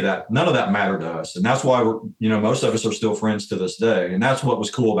 any of that. None of that mattered to us. And that's why most of us are still friends to this day. And that's what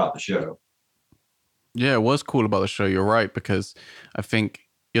was cool about the show. Yeah, it was cool about the show. You're right, because I think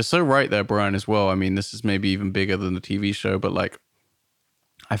you're so right there, Brian, as well. I mean, this is maybe even bigger than the TV show, but like,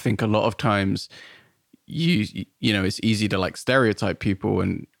 I think a lot of times it's easy to like stereotype people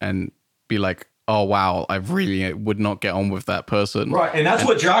and be like, oh wow, I really would not get on with that person. Right. And that's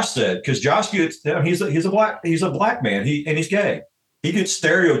what Josh said, because Josh gets, he's a black man. And he's gay. He gets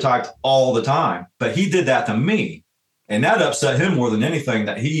stereotyped all the time, but he did that to me. And that upset him more than anything,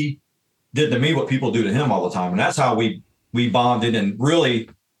 that he did to me what people do to him all the time. And that's how we bonded and really,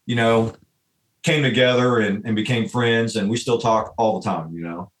 came together and became friends. And we still talk all the time,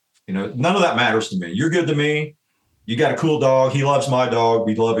 none of that matters to me. You're good to me. You got a cool dog. He loves my dog.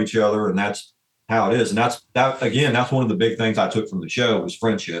 We love each other. And that's how it is. And that's one of the big things I took from the show was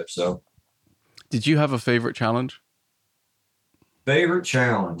friendship. So did you have a favorite challenge? Favorite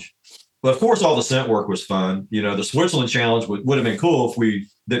challenge? Well, of course, all the scent work was fun. The Switzerland challenge would have been cool if we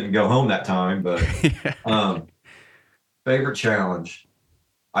didn't go home that time. But favorite challenge,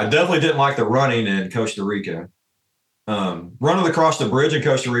 I definitely didn't like the running in Costa Rica. Running across the bridge in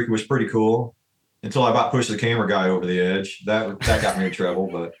Costa Rica was pretty cool until I about pushed the camera guy over the edge. That got me in trouble.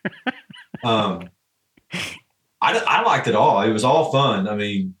 But I liked it all. It was all fun. I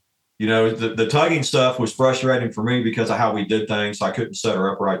mean, the tugging stuff was frustrating for me because of how we did things. So I couldn't set her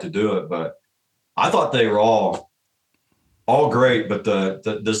up right to do it. But I thought they were all great. But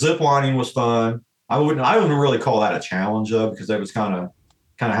the zip lining was fun. I wouldn't really call that a challenge though, because that was kind of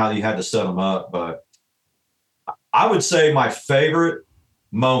how you had to set them up. But I would say my favorite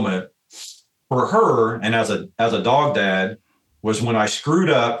moment for her and as a dog dad was when I screwed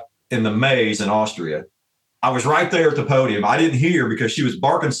up in the maze in Austria. I was right there at the podium. I didn't hear because she was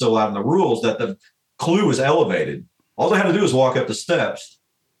barking so loud in the rules that the clue was elevated. All I had to do was walk up the steps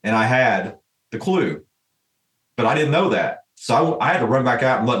and I had the clue, but I didn't know that. So I had to run back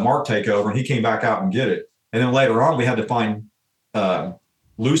out and let Mark take over, and he came back out and get it. And then later on, we had to find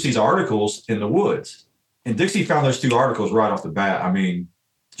Lucy's articles in the woods. And Dixie found those 2 articles right off the bat. I mean,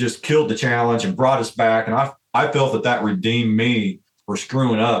 just killed the challenge and brought us back. And I felt that redeemed me for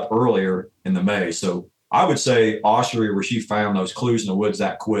screwing up earlier in the maze. So I would say Austria, where she found those clues in the woods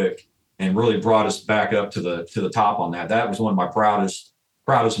that quick and really brought us back up to the top on that. That was one of my proudest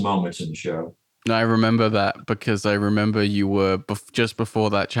moments in the show. I remember that because I remember you were just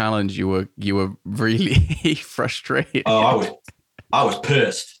before that challenge. You were really frustrated. Oh, I was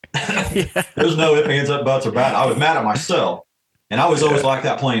pissed. Yeah. There's no ifs, ands, or buts about it. I was mad at myself, and I was always like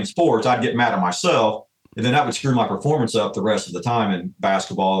that playing sports. I'd get mad at myself, and then that would screw my performance up the rest of the time in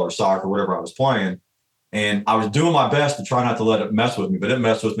basketball or soccer, whatever I was playing. And I was doing my best to try not to let it mess with me, but it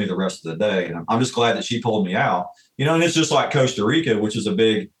messed with me the rest of the day. And I'm just glad that she pulled me out. And it's just like Costa Rica, which is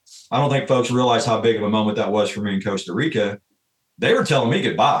I don't think folks realize how big of a moment that was for me in Costa Rica. They were telling me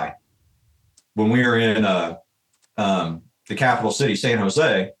goodbye when we were in the capital city, San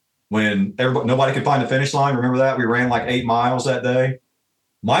Jose, when nobody could find the finish line. Remember that? We ran like 8 miles that day.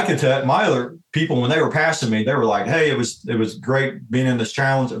 My other people, when they were passing me, they were like, hey, it was great being in this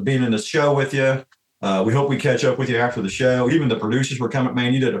challenge, being in this show with you. We hope we catch up with you after the show. Even the producers were coming,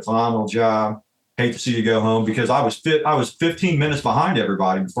 man, you did a phenomenal job. Hate to see you go home because I was 15 minutes behind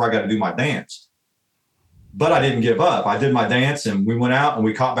everybody before I got to do my dance. But I didn't give up. I did my dance and we went out and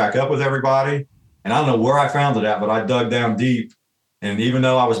we caught back up with everybody. And I don't know where I found it at, but I dug down deep. And even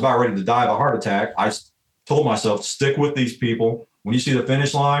though I was about ready to die of a heart attack, I told myself, stick with these people. When you see the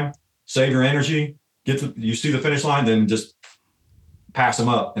finish line, save your energy, you see the finish line, then just pass them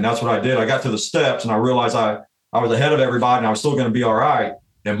up. And that's what I did. I got to the steps and I realized I was ahead of everybody and I was still going to be all right.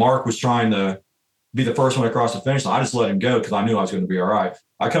 And Mark was trying to be the first one across the finish line. I just let him go because I knew I was going to be all right.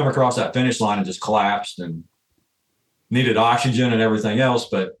 I come across that finish line and just collapsed and needed oxygen and everything else.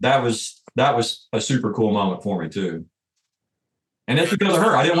 But that was a super cool moment for me too. And it's because of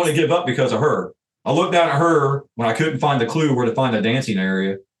her. I didn't want to give up because of her. I looked down at her when I couldn't find the clue where to find the dancing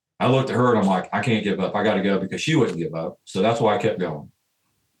area. I looked at her and I'm like, I can't give up. I got to go because she wouldn't give up. So that's why I kept going.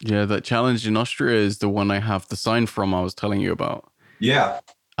 Yeah, that challenge in Austria is the one I have the sign from I was telling you about. Yeah.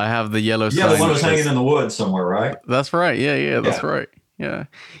 I have the yellow sign. Yeah, the one was hanging in the woods somewhere, right? That's right. Yeah, that's right. Yeah.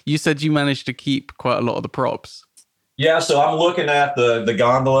 You said you managed to keep quite a lot of the props. Yeah, so I'm looking at the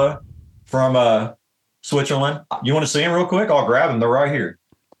gondola from Switzerland. You want to see them real quick? I'll grab them. They're right here.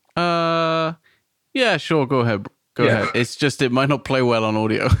 Yeah, sure. Go ahead. Go ahead. It's just it might not play well on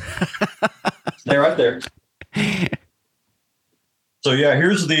audio. They're right there. So yeah,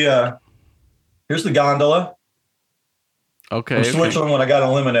 here's the gondola. Okay. From Switzerland when I got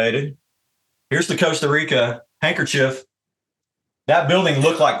eliminated. Here's the Costa Rica handkerchief. That building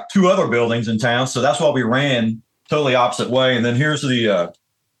looked like two other buildings in town, so that's why we ran totally opposite way. And then here's the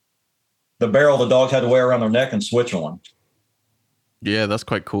barrel the dogs had to wear around their neck in Switzerland. Yeah, that's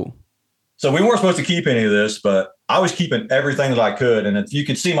quite cool. So we weren't supposed to keep any of this, but I was keeping everything that I could. And if you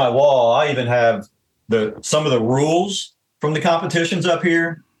can see my wall, I even have some of the rules from the competitions up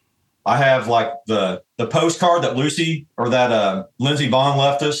here. I have like the postcard that Lindsey Vaughn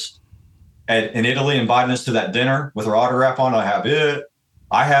left us in Italy, inviting us to that dinner with her autograph on. I have it.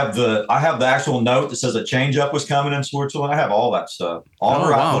 I have the actual note that says a change up was coming in Switzerland. I have all that stuff, all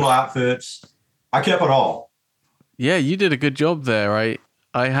her little outfits. I kept it all. Yeah, you did a good job there.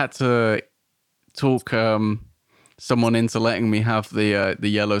 I had to talk someone into letting me have the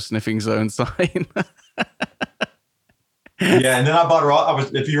yellow sniffing zone sign. Yeah, and then I bought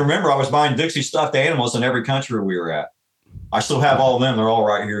her. If you remember, I was buying Dixie stuffed animals in every country we were at. I still have all of them. They're all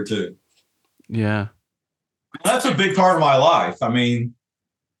right here too. Yeah, that's a big part of my life. I mean,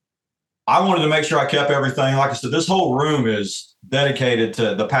 I wanted to make sure I kept everything. Like I said, this whole room is dedicated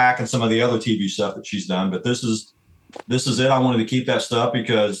to the pack and some of the other TV stuff that she's done. But this is it. I wanted to keep that stuff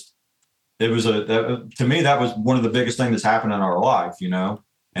because it was to me that was one of the biggest things that's happened in our life, you know.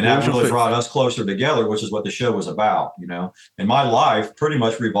 And that really brought us closer together, which is what the show was about, you know. And my life pretty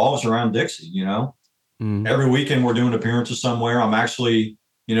much revolves around Dixie, you know. Every weekend we're doing appearances somewhere. I'm actually,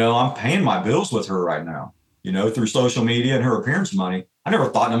 you know, I'm paying my bills with her right now, you know, through social media and her appearance money. I never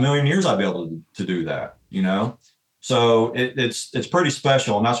thought in a million years I'd be able to do that, you know. So it's pretty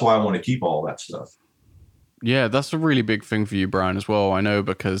special, and that's why I want to keep all that stuff. Yeah, that's a really big thing for you, Brian, as well. I know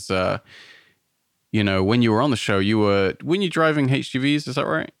because you know, when you were on the show, weren't you driving HGVs? Is that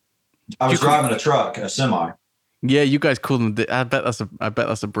right? I was driving a truck, a semi. Yeah, you guys call them. I bet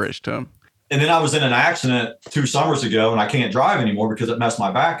that's a British term. And then I was in an accident 2 summers ago, and I can't drive anymore because it messed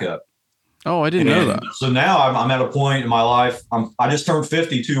my back up. Oh, I didn't know that. So now I'm at a point in my life. I just turned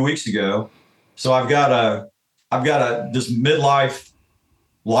 50 2 weeks ago, so I've got this midlife,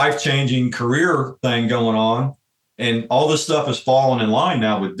 life-changing career thing going on. And all this stuff is falling in line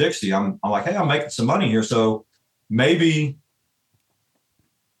now with Dixie. I'm like, hey, I'm making some money here. So maybe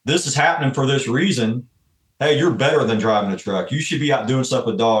this is happening for this reason. Hey, you're better than driving a truck. You should be out doing stuff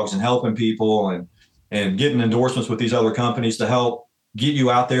with dogs and helping people and getting endorsements with these other companies to help get you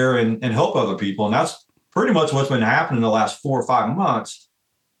out there and help other people. And that's pretty much what's been happening the last 4 or 5 months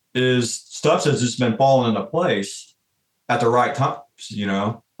is stuff has just been falling into place at the right times. You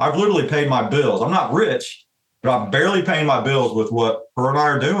know, I've literally paid my bills. I'm not rich, but I'm barely paying my bills with what her and I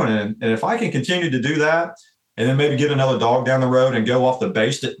are doing. And if I can continue to do that and then maybe get another dog down the road and go off the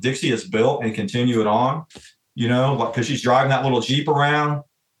base that Dixie has built and continue it on, you know, like, because she's driving that little Jeep around,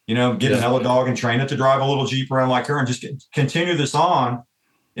 you know, get another dog and train it to drive a little Jeep around like her and just continue this on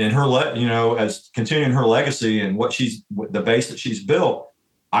in her, you know, as continuing her legacy and the base that she's built.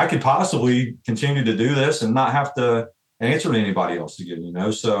 I could possibly continue to do this and not have to answer to anybody else again, you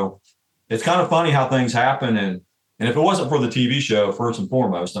know? So it's kind of funny how things happen. And if it wasn't for the TV show, first and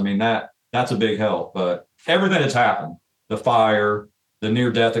foremost, I mean, that's a big help. But everything that's happened, the fire, the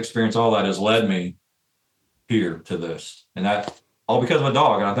near-death experience, all that has led me here to this. And that all because of a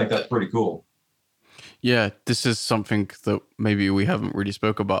dog. And I think that's pretty cool. Yeah, this is something that maybe we haven't really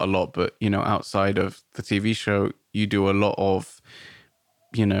spoke about a lot, but outside of the TV show, you do a lot of,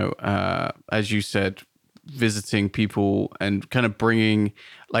 as you said, visiting people and kind of bringing,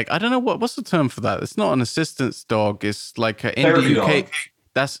 like, I don't know what's the term for that. It's not an assistance dog. It's like in the Therapy UK.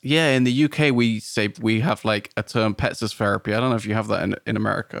 dog. In the UK we say we have like a term, pets as therapy. I don't know if you have that in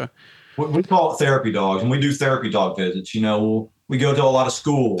America. We call it therapy dogs, and we do therapy dog visits. We go to a lot of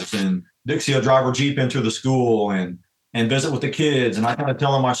schools, and Dixie will drive her Jeep into the school and visit with the kids, and I kind of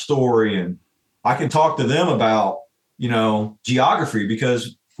tell them my story, and I can talk to them about geography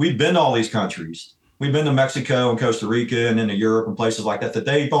because we've been to all these countries. We've been to Mexico and Costa Rica and into Europe and places like that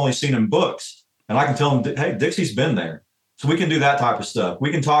they've only seen in books, and I can tell them, hey, Dixie's been there, so we can do that type of stuff.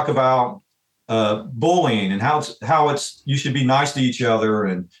 We can talk about bullying and how it's you should be nice to each other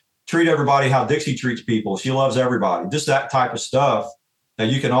and treat everybody how Dixie treats people. She loves everybody. Just that type of stuff that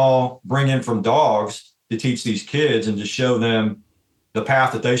you can all bring in from dogs to teach these kids and just show them the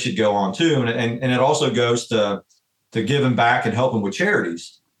path that they should go on too. And it also goes to giving back and helping with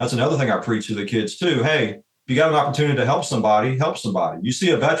charities. That's another thing I preach to the kids too. Hey, if you got an opportunity to help somebody, help somebody. You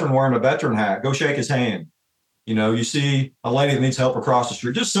see a veteran wearing a veteran hat, go shake his hand. You see a lady that needs help across the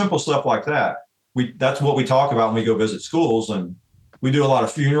street, just simple stuff like that. That's what we talk about when we go visit schools, and we do a lot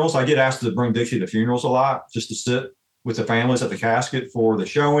of funerals. I get asked to bring Dixie to funerals a lot, just to sit with the families at the casket for the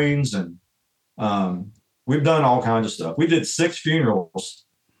showings. And we've done all kinds of stuff. We did 6 funerals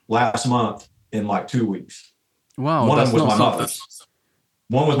last month in like 2 weeks. Wow. One of them was my mother's.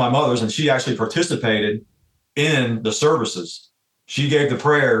 One was my mother's, and she actually participated in the services. She gave the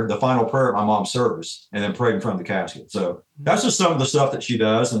final prayer at my mom's service, and then prayed in front of the casket. So that's just some of the stuff that she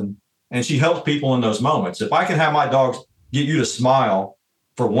does. And she helps people in those moments. If I can have my dogs get you to smile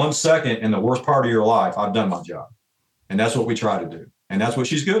for 1 second in the worst part of your life, I've done my job. And that's what we try to do. And that's what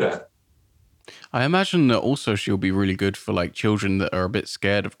she's good at. I imagine that also she'll be really good for like children that are a bit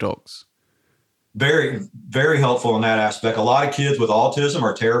scared of dogs. Very, very helpful in that aspect. A lot of kids with autism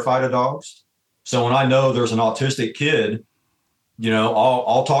are terrified of dogs. So when I know there's an autistic kid,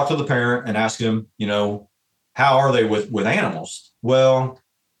 I'll talk to the parent and ask him, how are they with animals? Well,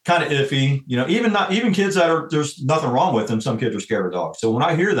 kind of iffy, even kids there's nothing wrong with them. Some kids are scared of dogs. So when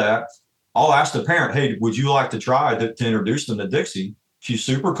I hear that, I'll ask the parent, hey, would you like to try to introduce them to Dixie? She's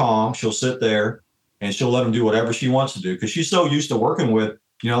super calm. She'll sit there and she'll let them do whatever she wants to do because she's so used to working with,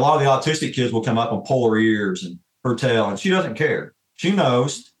 a lot of the autistic kids will come up and pull her ears and her tail, and she doesn't care. She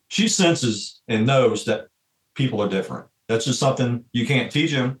knows, she senses and knows that people are different. That's just something you can't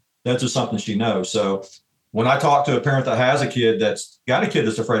teach them. That's just something she knows. So when I talk to a parent that has a kid that's got a kid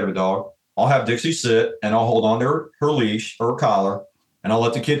that's afraid of a dog, I'll have Dixie sit and I'll hold on to her leash or her collar, and I'll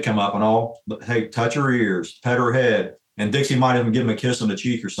let the kid come up and hey, touch her ears, pet her head. And Dixie might even give him a kiss on the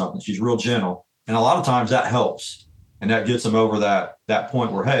cheek or something. She's real gentle. And a lot of times that helps. And that gets them over that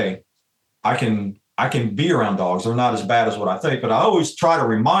point where, hey, I can be around dogs. They're not as bad as what I think. But I always try to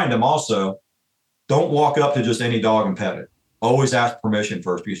remind them also, don't walk up to just any dog and pet it. Always ask permission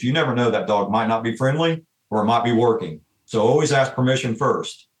first, because you never know, that dog might not be friendly or it might be working. So always ask permission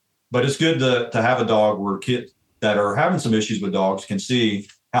first. But it's good to have a dog where kids that are having some issues with dogs can see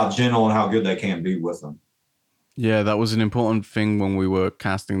how gentle and how good they can be with them. Yeah, that was an important thing when we were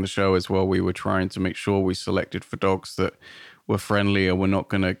casting the show as well. We were trying to make sure we selected for dogs that were friendly and were not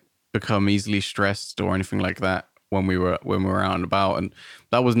going to become easily stressed or anything like that when we were out and about. And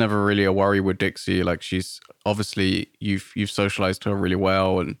that was never really a worry with Dixie. Like, she's obviously, you've socialized her really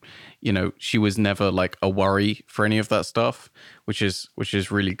well, and she was never like a worry for any of that stuff, which is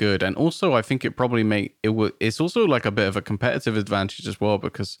really good. And also I think it probably it's also like a bit of a competitive advantage as well,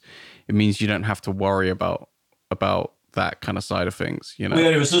 because it means you don't have to worry about that kind of side of things. Yeah,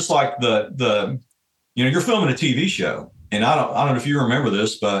 it was just like the you're filming a TV show, and I don't know if you remember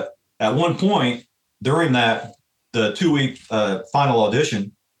this, but at one point during the 2-week final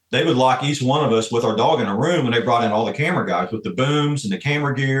audition, they would lock each one of us with our dog in a room, and they brought in all the camera guys with the booms and the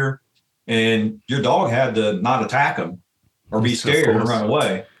camera gear, and your dog had to not attack them or be scared and run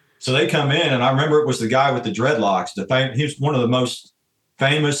away. So they come in, and I remember it was the guy with the dreadlocks. He's one of the most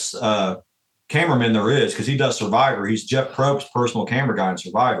famous cameraman there is, because he does Survivor. He's Jeff Probst's personal camera guy in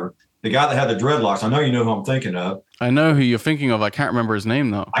Survivor. The guy that had the dreadlocks. I know you know who I'm thinking of. I know who you're thinking of. I can't remember his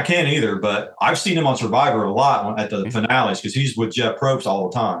name though. I can't either, but I've seen him on Survivor a lot at the finales, because he's with Jeff Probst all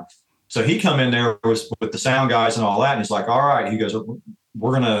the time. So he come in there with the sound guys and all that, and he's like, all right. He goes,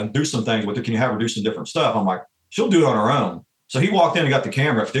 we're going to do some things with her. Can you have her do some different stuff? I'm like, she'll do it on her own. So he walked in and got the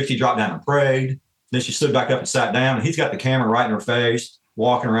camera. Dixie dropped down and prayed. Then she stood back up and sat down, and he's got the camera right in her face,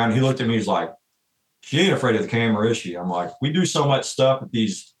 walking around. And he looked at me. He's like, she ain't afraid of the camera, is she? I'm like, we do so much stuff with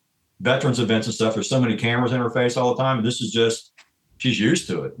these veterans events and stuff, there's so many cameras in her face all the time. And this is just, she's used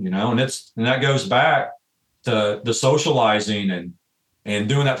to it, and that goes back to the socializing and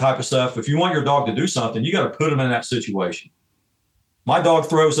doing that type of stuff. If you want your dog to do something, you got to put them in that situation. My dog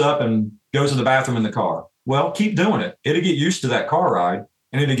throws up and goes to the bathroom in the car. Well, keep doing it. It'll get used to that car ride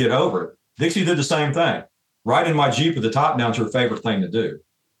and it'll get over it. Dixie did the same thing. Riding my Jeep with the top down is her favorite thing to do.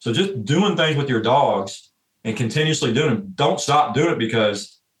 So just doing things with your dogs and continuously doing them. Don't stop doing it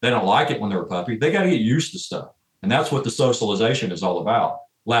because they don't like it when they're a puppy. They got to get used to stuff. And that's what the socialization is all about.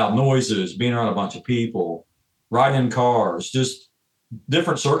 Loud noises, being around a bunch of people, riding in cars, just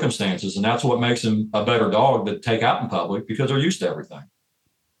different circumstances. And that's what makes them a better dog to take out in public because they're used to everything.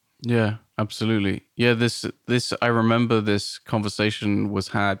 Yeah, absolutely. Yeah, this I remember this conversation was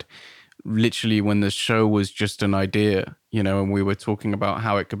had literally when the show was just an idea, and we were talking about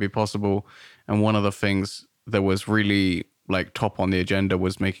how it could be possible. And one of the things that was really like top on the agenda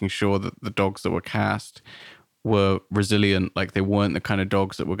was making sure that the dogs that were cast were resilient. Like they weren't the kind of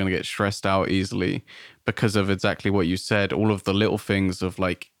dogs that were going to get stressed out easily because of exactly what you said, all of the little things of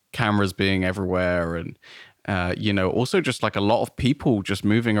like cameras being everywhere and also just like a lot of people just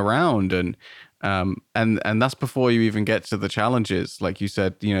moving around and that's before you even get to the challenges, like you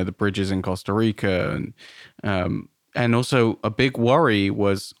said, the bridges in Costa Rica and also a big worry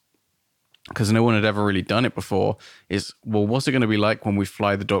was, because no one had ever really done it before, is, well, what's it going to be like when we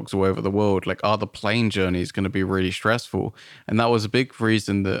fly the dogs all over the world? Like, are the plane journeys going to be really stressful? And that was a big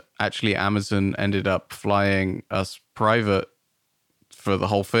reason that actually Amazon ended up flying us private for the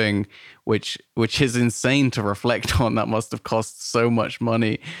whole thing, which is insane to reflect on. That must have cost so much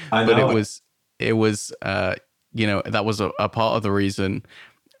money. I know. But it was that was a part of the reason.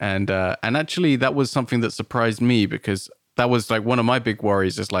 And actually that was something that surprised me, because that was like one of my big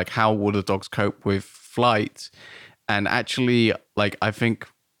worries, is like, how will the dogs cope with flight? And actually, like, I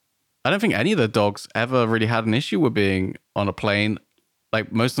don't think any of the dogs ever really had an issue with being on a plane.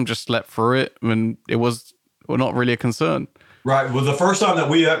 Like most of them just slept through it, and it was not really a concern. Right. Well, the first time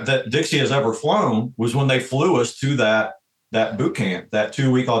that Dixie has ever flown was when they flew us to that boot camp, that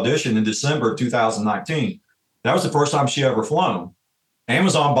 2-week audition in December of 2019. That was the first time she ever flown.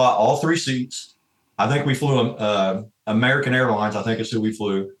 Amazon bought all 3 seats. I think we flew American Airlines, I think is who we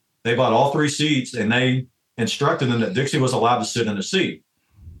flew. They bought all 3 seats, and they instructed them that Dixie was allowed to sit in a seat.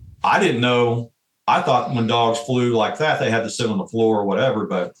 I didn't know. I thought when dogs flew like that, they had to sit on the floor or whatever,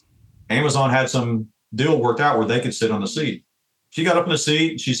 but Amazon had some deal worked out where they could sit on the seat. She got up in the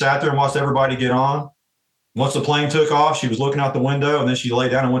seat, she sat there and watched everybody get on. Once the plane took off, she was looking out the window, and then she lay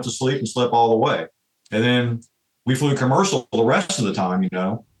down and went to sleep and slept all the way. And then we flew commercial the rest of the time,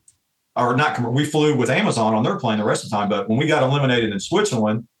 or not. We flew with Amazon on their plane the rest of the time. But when we got eliminated in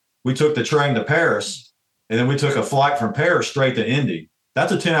Switzerland, we took the train to Paris, and then we took a flight from Paris straight to Indy.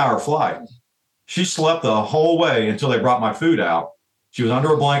 That's a 10-hour flight. She slept the whole way until they brought my food out. She was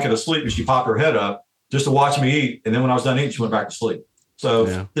under a blanket asleep, and she popped her head up just to watch me eat. And then when I was done eating, she went back to sleep.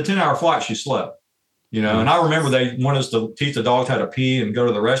 So the 10-hour flight, she slept. And I remember they wanted us to teach the dogs how to pee and go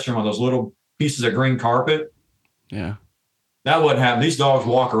to the restroom on those little pieces of green carpet. Yeah. That wouldn't happen. These dogs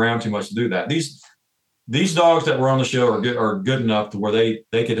walk around too much to do that. These dogs that were on the show are good enough to where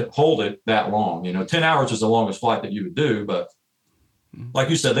they could hold it that long. 10 hours is the longest flight that you would do. But like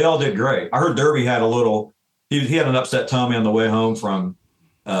you said, they all did great. I heard Derby had he had an upset tummy on the way home from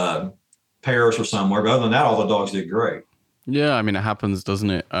Paris or somewhere. But other than that, all the dogs did great. Yeah, I mean, it happens, doesn't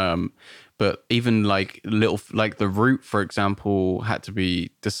it? But even like the route, for example, had to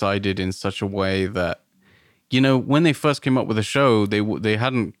be decided in such a way that, when they first came up with the show, they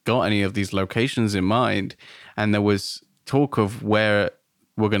hadn't got any of these locations in mind, and there was talk of where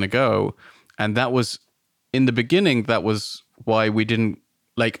we're going to go, and that was in the beginning. That was why we didn't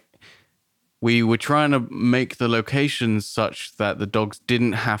we were trying to make the locations such that the dogs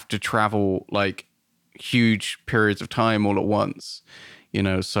didn't have to travel like huge periods of time all at once,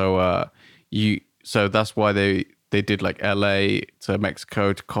 so that's why they did like LA to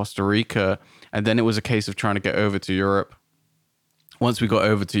Mexico to Costa Rica. And then it was a case of trying to get over to Europe. Once we got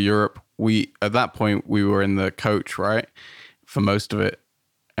over to Europe, at that point we were in the coach, right? For most of it.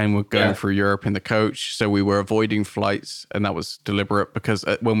 And we're going through Europe in the coach. So we were avoiding flights, and that was deliberate because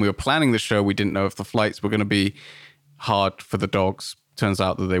when we were planning the show, we didn't know if the flights were going to be hard for the dogs. Turns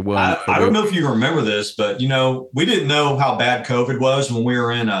out that they weren't. I don't know if you remember this, but we didn't know how bad COVID was when we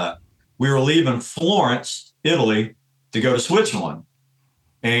were leaving Florence, Italy, to go to Switzerland,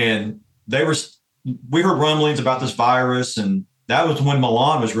 and we heard rumblings about this virus, and that was when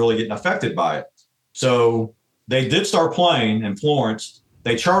Milan was really getting affected by it. So they did start playing in Florence.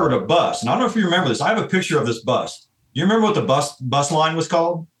 They chartered a bus, and I don't know if you remember this. I have a picture of this bus. Do you remember what the bus line was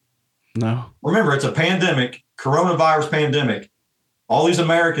called? No. Remember, it's a pandemic, coronavirus pandemic. All these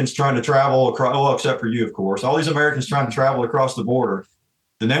Americans trying to travel across, well, except for you, of course, all these Americans trying to travel across the border.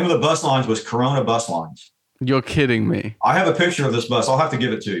 The name of the bus lines was Corona Bus Lines. You're kidding me. I have a picture of this bus. I'll have to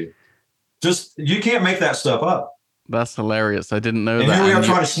give it to you. Just, you can't make that stuff up. That's hilarious. I didn't know and that. And here we are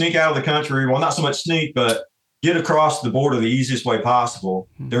trying to sneak out of the country. Well, not so much sneak, but get across the border the easiest way possible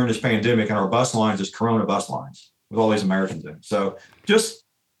during this pandemic. And our bus lines is Corona Bus Lines with all these Americans in. So just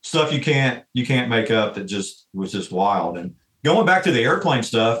stuff you can't make up that just was just wild. And going back to the airplane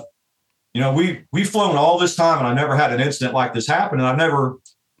stuff, we've flown all this time and I never had an incident like this happen. And I've never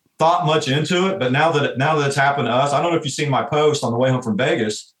thought much into it. But now that it's happened to us, I don't know if you've seen my post on the way home from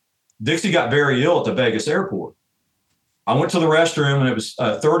Vegas. Dixie got very ill at the Vegas airport. I went to the restroom and it was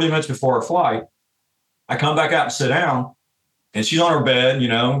 30 minutes before our flight. I come back out and sit down and she's on her bed,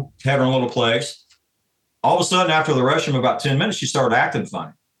 having her little place. All of a sudden, after the restroom, about 10 minutes, she started acting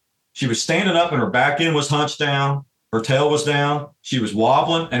funny. She was standing up and her back end was hunched down. Her tail was down. She was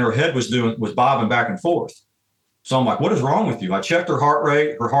wobbling and her head was bobbing back and forth. So I'm like, what is wrong with you? I checked her heart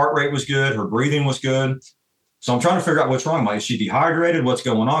rate. Her heart rate was good. Her breathing was good. So I'm trying to figure out what's wrong. Like, is she dehydrated? What's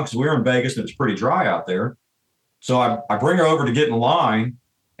going on? Because we were in Vegas and it's pretty dry out there. So I bring her over to get in line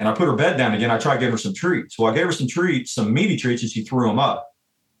and I put her bed down again. I try to give her some treats. Well, I gave her some treats, some meaty treats, and she threw them up.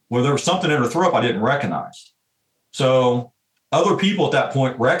 Well, there was something in her throat I didn't recognize. So other people at that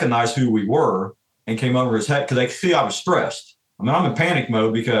point recognized who we were and came over his head because they could see I was stressed. I mean, I'm in panic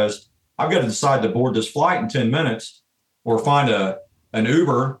mode because I've got to decide to board this flight in 10 minutes or find an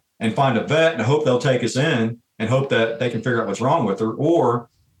Uber and find a vet and hope they'll take us in and hope that they can figure out what's wrong with her. Or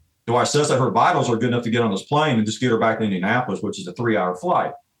do I assess that her vitals are good enough to get on this plane and just get her back to Indianapolis, which is a 3-hour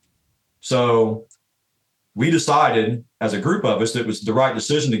flight? So we decided as a group of us that it was the right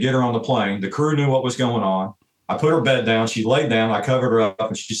decision to get her on the plane. The crew knew what was going on. I put her bed down. She laid down. I covered her up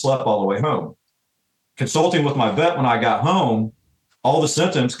and she slept all the way home. Consulting with my vet when I got home, all the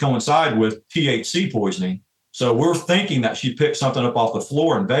symptoms coincide with THC poisoning. So we're thinking that she picked something up off the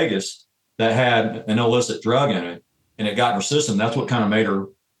floor in Vegas that had an illicit drug in it and it got in her system. That's what kind of made her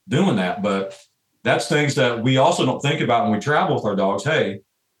doing that. But that's things that we also don't think about when we travel with our dogs. Hey,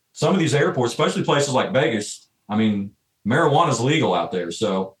 some of these airports, especially places like Vegas, I mean, marijuana is legal out there.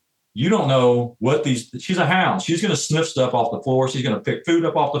 So you don't know what she's a hound. She's going to sniff stuff off the floor. She's going to pick food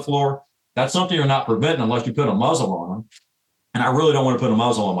up off the floor. That's something you're not preventing unless you put a muzzle on them. And I really don't want to put a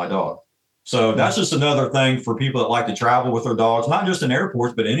muzzle on my dog. So that's just another thing for people that like to travel with their dogs, not just in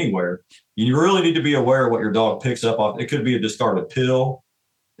airports, but anywhere. You really need to be aware of what your dog picks up off. It could be a discarded pill,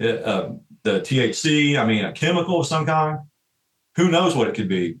 the THC, a chemical of some kind. Who knows what it could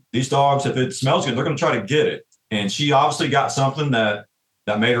be? These dogs, if it smells good, they're going to try to get it. And she obviously got something that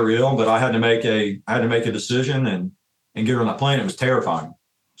made her ill, but I had to make a decision and get her on that plane. It was terrifying.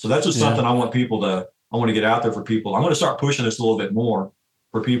 So that's just something I want to get out there for people. I'm going to start pushing this a little bit more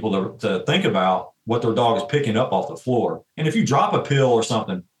for people to think about what their dog is picking up off the floor. And if you drop a pill or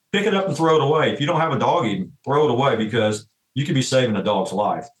something, pick it up and throw it away. If you don't have a dog even, throw it away because you could be saving a dog's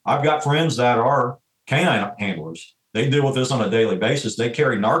life. I've got friends that are canine handlers. They deal with this on a daily basis. They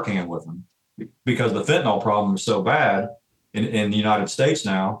carry Narcan with them because the fentanyl problem is so bad in the United States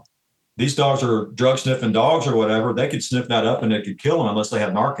now. These dogs are drug sniffing dogs or whatever. They could sniff that up and it could kill them unless they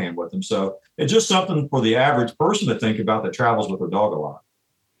had Narcan with them. So it's just something for the average person to think about that travels with their dog a lot.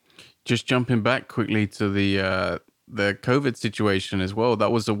 Just jumping back quickly to the COVID situation as well.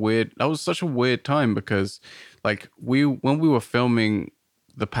 That was such a weird time because when we were filming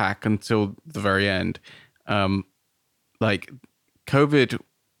the pack until the very end, COVID,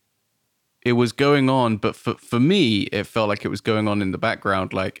 it was going on, but for me, it felt like it was going on in the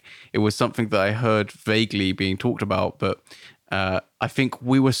background. Like it was something that I heard vaguely being talked about, but I think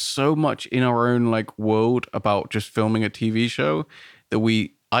we were so much in our own world about just filming a TV show that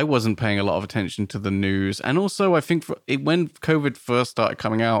I wasn't paying a lot of attention to the news. And also I think when COVID first started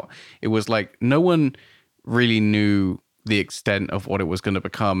coming out, it was no one really knew the extent of what it was going to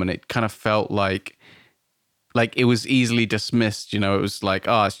become. And it kind of felt like it was easily dismissed, it was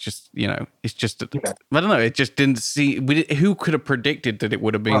it's just, it's just, I don't know. It just didn't who could have predicted that it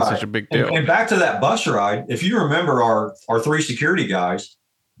would have been such a big deal? And back to that bus ride, if you remember our 3 security guys,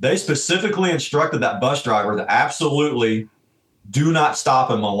 they specifically instructed that bus driver to absolutely do not stop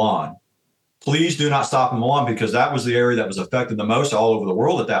in Milan. Please do not stop in Milan because that was the area that was affected the most all over the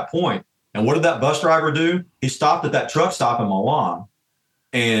world at that point. And what did that bus driver do? He stopped at that truck stop in Milan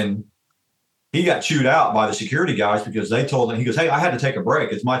and he got chewed out by the security guys because they told him, he goes, hey, I had to take a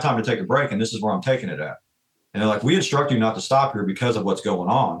break. It's my time to take a break. And this is where I'm taking it at. And they're like, we instruct you not to stop here because of what's going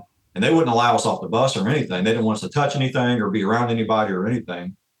on. And they wouldn't allow us off the bus or anything. They didn't want us to touch anything or be around anybody or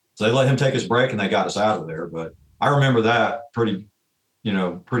anything. So they let him take his break and they got us out of there. But I remember that pretty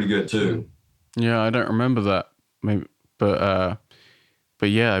good too. Yeah, I don't remember that. Maybe, but uh, but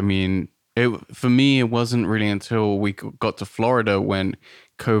yeah, I mean, it for me, it wasn't really until we got to Florida when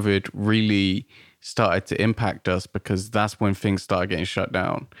COVID really started to impact us because that's when things started getting shut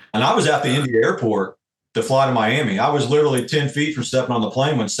down. And I was at the Indy airport to fly to Miami. I was literally 10 feet from stepping on the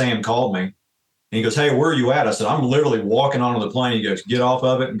plane when Sam called me. And he goes, "Hey, where are you at?" I said, "I'm literally walking onto the plane." He goes, "Get off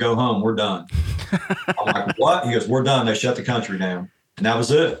of it and go home. We're done." I'm like, "What?" He goes, "We're done. They shut the country down." And that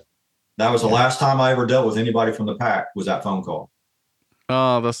was it. That was the Yeah. last time I ever dealt with anybody from the pack was that phone call.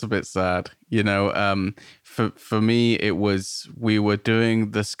 Oh, that's a bit sad. For me, it was we were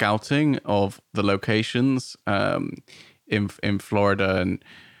doing the scouting of the locations in Florida, and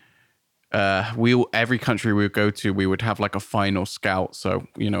every country we would go to, we would have like a final scout. So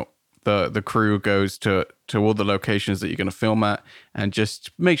the crew goes to all the locations that you're going to film at, and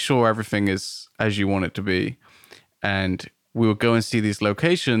just make sure everything is as you want it to be. And we would go and see these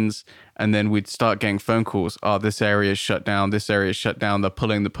locations, and then we'd start getting phone calls. Oh, this area is shut down. This area is shut down. They're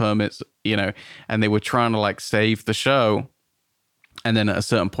pulling the permits, and they were trying to like save the show. And then at a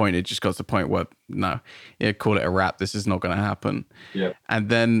certain point, it just got to the point where no, call it a wrap. This is not going to happen. Yeah. And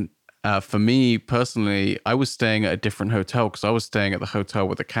then for me personally, I was staying at a different hotel because I was staying at the hotel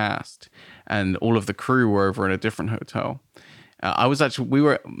with the cast, and all of the crew were over in a different hotel.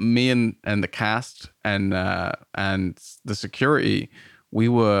 Me and the cast and the security, we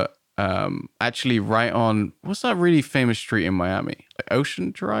were actually right on, what's that really famous street in Miami? Like Ocean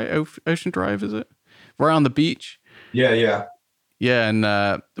Drive, is it? Right on the beach. Yeah. Yeah. Yeah, and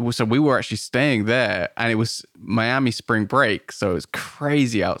so we were actually staying there, and it was Miami spring break, so it was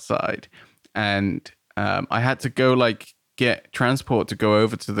crazy outside, and I had to go like get transport to go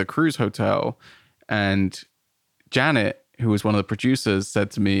over to the cruise hotel, and Janet, who was one of the producers, said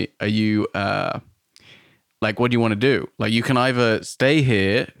to me, "Are you like, what do you want to do? Like, you can either stay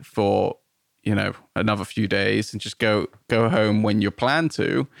here for another few days and just go home when you're planned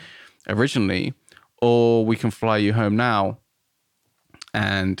to originally, or we can fly you home now."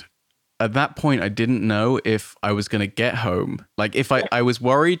 And at that point, I didn't know if I was going to get home. Like, if I was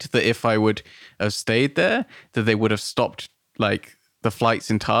worried that if I would have stayed there, that they would have stopped like the flights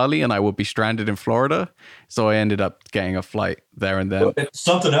entirely and I would be stranded in Florida. So I ended up getting a flight there and then.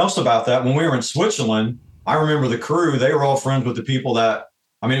 Something else about that, when we were in Switzerland, I remember the crew, they were all friends with the people it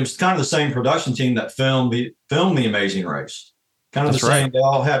was kind of the same production team that filmed the Amazing Race. Kind of That's the same, right. they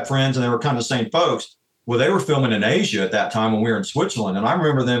all had friends and they were kind of the same folks. Well, they were filming in Asia at that time when we were in Switzerland. And I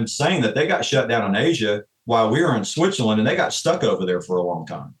remember them saying that they got shut down in Asia while we were in Switzerland, and they got stuck over there for a long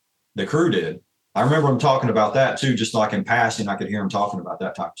time. The crew did. I remember them talking about that too, just like in passing, I could hear them talking about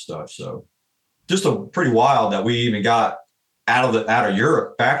that type of stuff. So just a pretty wild that we even got out of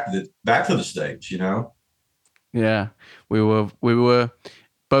Europe back to the States. Yeah, we were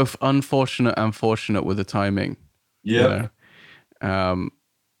both unfortunate and fortunate with the timing. You Yep. know.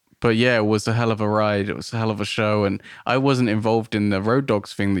 But yeah, it was a hell of a ride. It was a hell of a show, and I wasn't involved in the Road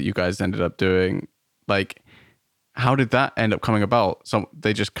Dogs thing that you guys ended up doing. Like, how did that end up coming about? So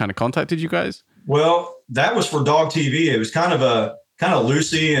they just kind of contacted you guys? Well, that was for Dog TV. It was kind of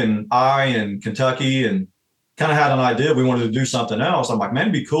Lucy and I and Kentucky, and kind of had an idea we wanted to do something else. I'm like, man,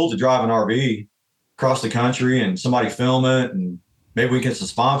 it'd be cool to drive an RV across the country and somebody film it, and maybe we get some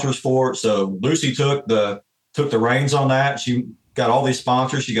sponsors for it. So Lucy took the reins on that. She got all these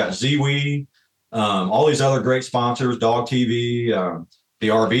sponsors. She got ZWE, all these other great sponsors, Dog TV. The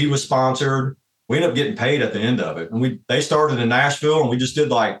RV was sponsored. We ended up getting paid at the end of it, and they started in Nashville, and we just did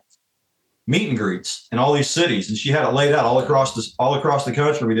like meet and greets in all these cities. And she had it laid out all across the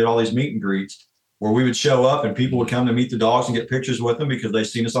country. We did all these meet and greets where we would show up and people would come to meet the dogs and get pictures with them because they'd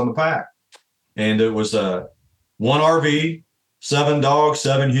seen us on the pack. And it was one RV, 7 dogs,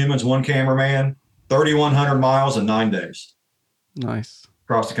 7 humans, 1 cameraman, 3,100 miles in 9 days. Nice.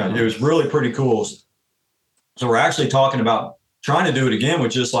 Across the country. It was really pretty cool. So we're actually talking about trying to do it again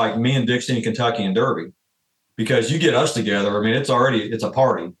with just like me and Dixie and Kentucky and Derby, because you get us together. I mean, it's a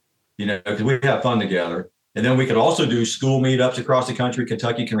party, because we have fun together. And then we could also do school meetups across the country.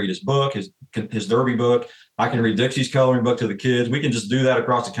 Kentucky can read his book, his Derby book. I can read Dixie's coloring book to the kids. We can just do that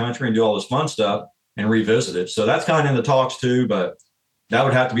across the country and do all this fun stuff and revisit it. So that's kind of in the talks too, but that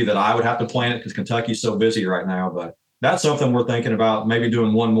would have to be that I would have to plan it because Kentucky's so busy right now. But that's something we're thinking about, maybe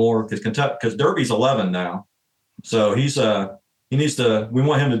doing one more, because Derby's 11 now. So he needs to, we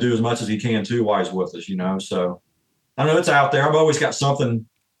want him to do as much as he can too while he's with us, So I don't know, it's out there. I've always got something,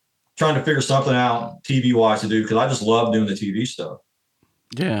 trying to figure something out TV wise to do, because I just love doing the TV stuff.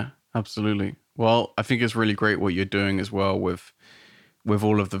 Yeah, absolutely. Well, I think it's really great what you're doing as well with with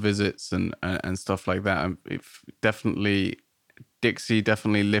all of the visits and stuff like that. And Dixie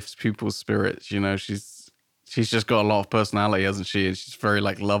definitely lifts people's spirits. She's just got a lot of personality, hasn't she? And she's a very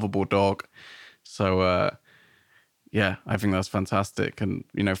like lovable dog. So yeah, I think that's fantastic. And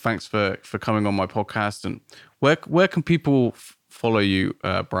thanks for coming on my podcast. And where can people follow you,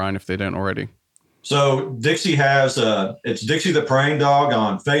 Brian, if they don't already? So Dixie has it's Dixie the Praying Dog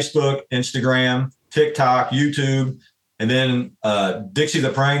on Facebook, Instagram, TikTok, YouTube, and then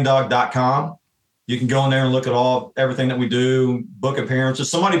DixieThePrayingDog.com. You can go in there and look at everything that we do, book appearances.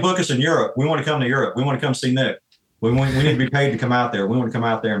 Somebody book us in Europe. We want to come to Europe. We want to come see Nick. We need to be paid to come out there. We want to come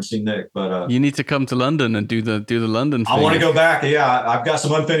out there and see Nick. But you need to come to London and do the London thing. I want to go back. Yeah, I've got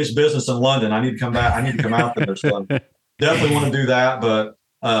some unfinished business in London. I need to come back. I need to come out there. So definitely want to do that. But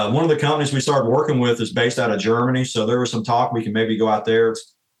one of the companies we started working with is based out of Germany. So there was some talk we can maybe go out there.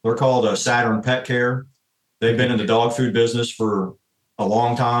 They're called Saturn Pet Care. They've been in the dog food business for a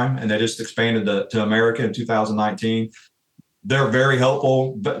long time, and they just expanded to America in 2019. They're very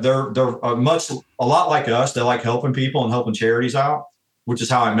helpful, but they're a lot like us. They like helping people and helping charities out, which is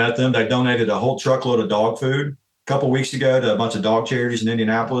how I met them. They donated a whole truckload of dog food a couple of weeks ago to a bunch of dog charities in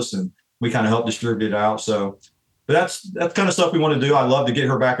Indianapolis, and we kind of helped distribute it out. So, but that's kind of stuff we want to do. I'd love to get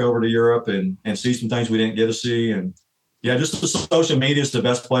her back over to Europe and see some things we didn't get to see. And yeah, just the social media is the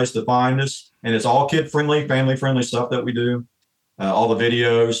best place to find us, and it's all kid friendly, family friendly stuff that we do. All the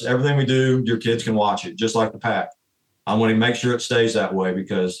videos, everything we do, your kids can watch it, just like the pack. I want to make sure it stays that way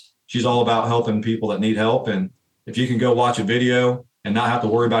because she's all about helping people that need help. And if you can go watch a video and not have to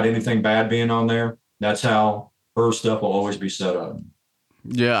worry about anything bad being on there, that's how her stuff will always be set up.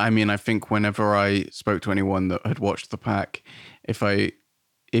 Yeah, I mean, I think whenever I spoke to anyone that had watched the pack,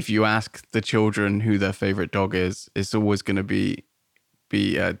 if you ask the children who their favorite dog is, it's always going to be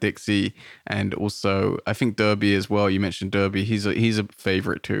Dixie, and also I think Derby as well. You mentioned Derby; he's a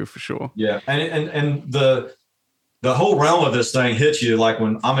favorite too for sure. Yeah, and the whole realm of this thing hits you like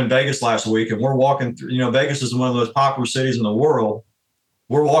when I'm in Vegas last week and we're walking through. Vegas is one of the most popular cities in the world.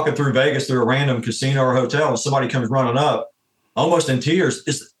 We're walking through Vegas through a random casino or hotel, and somebody comes running up, almost in tears.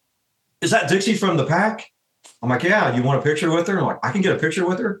 Is that Dixie from the pack? I'm like, yeah. You want a picture with her? I'm like, I can get a picture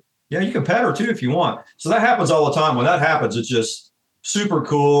with her. Yeah, you can pet her too if you want. So that happens all the time. When that happens, it's just super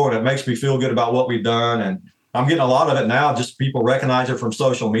cool, and it makes me feel good about what we've done. And I'm getting a lot of it now. Just people recognize it from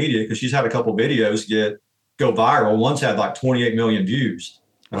social media because she's had a couple videos go viral. One's had like 28 million views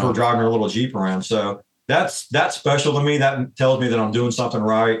of her driving her little Jeep around. So that's special to me. That tells me that I'm doing something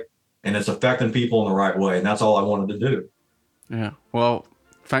right and it's affecting people in the right way. And that's all I wanted to do. Yeah. Well,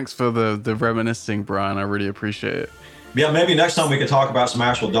 thanks for the reminiscing, Brian. I really appreciate it. Yeah, maybe next time we could talk about some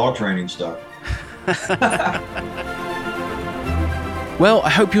actual dog training stuff. Well, I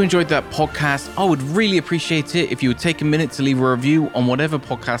hope you enjoyed that podcast. I would really appreciate it if you would take a minute to leave a review on whatever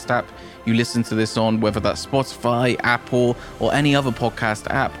podcast app you listen to this on, whether that's Spotify, Apple, or any other podcast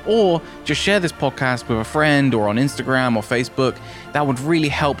app, or just share this podcast with a friend or on Instagram or Facebook. That would really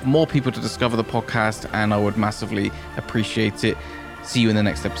help more people to discover the podcast, and I would massively appreciate it. See you in the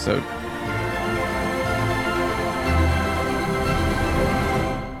next episode.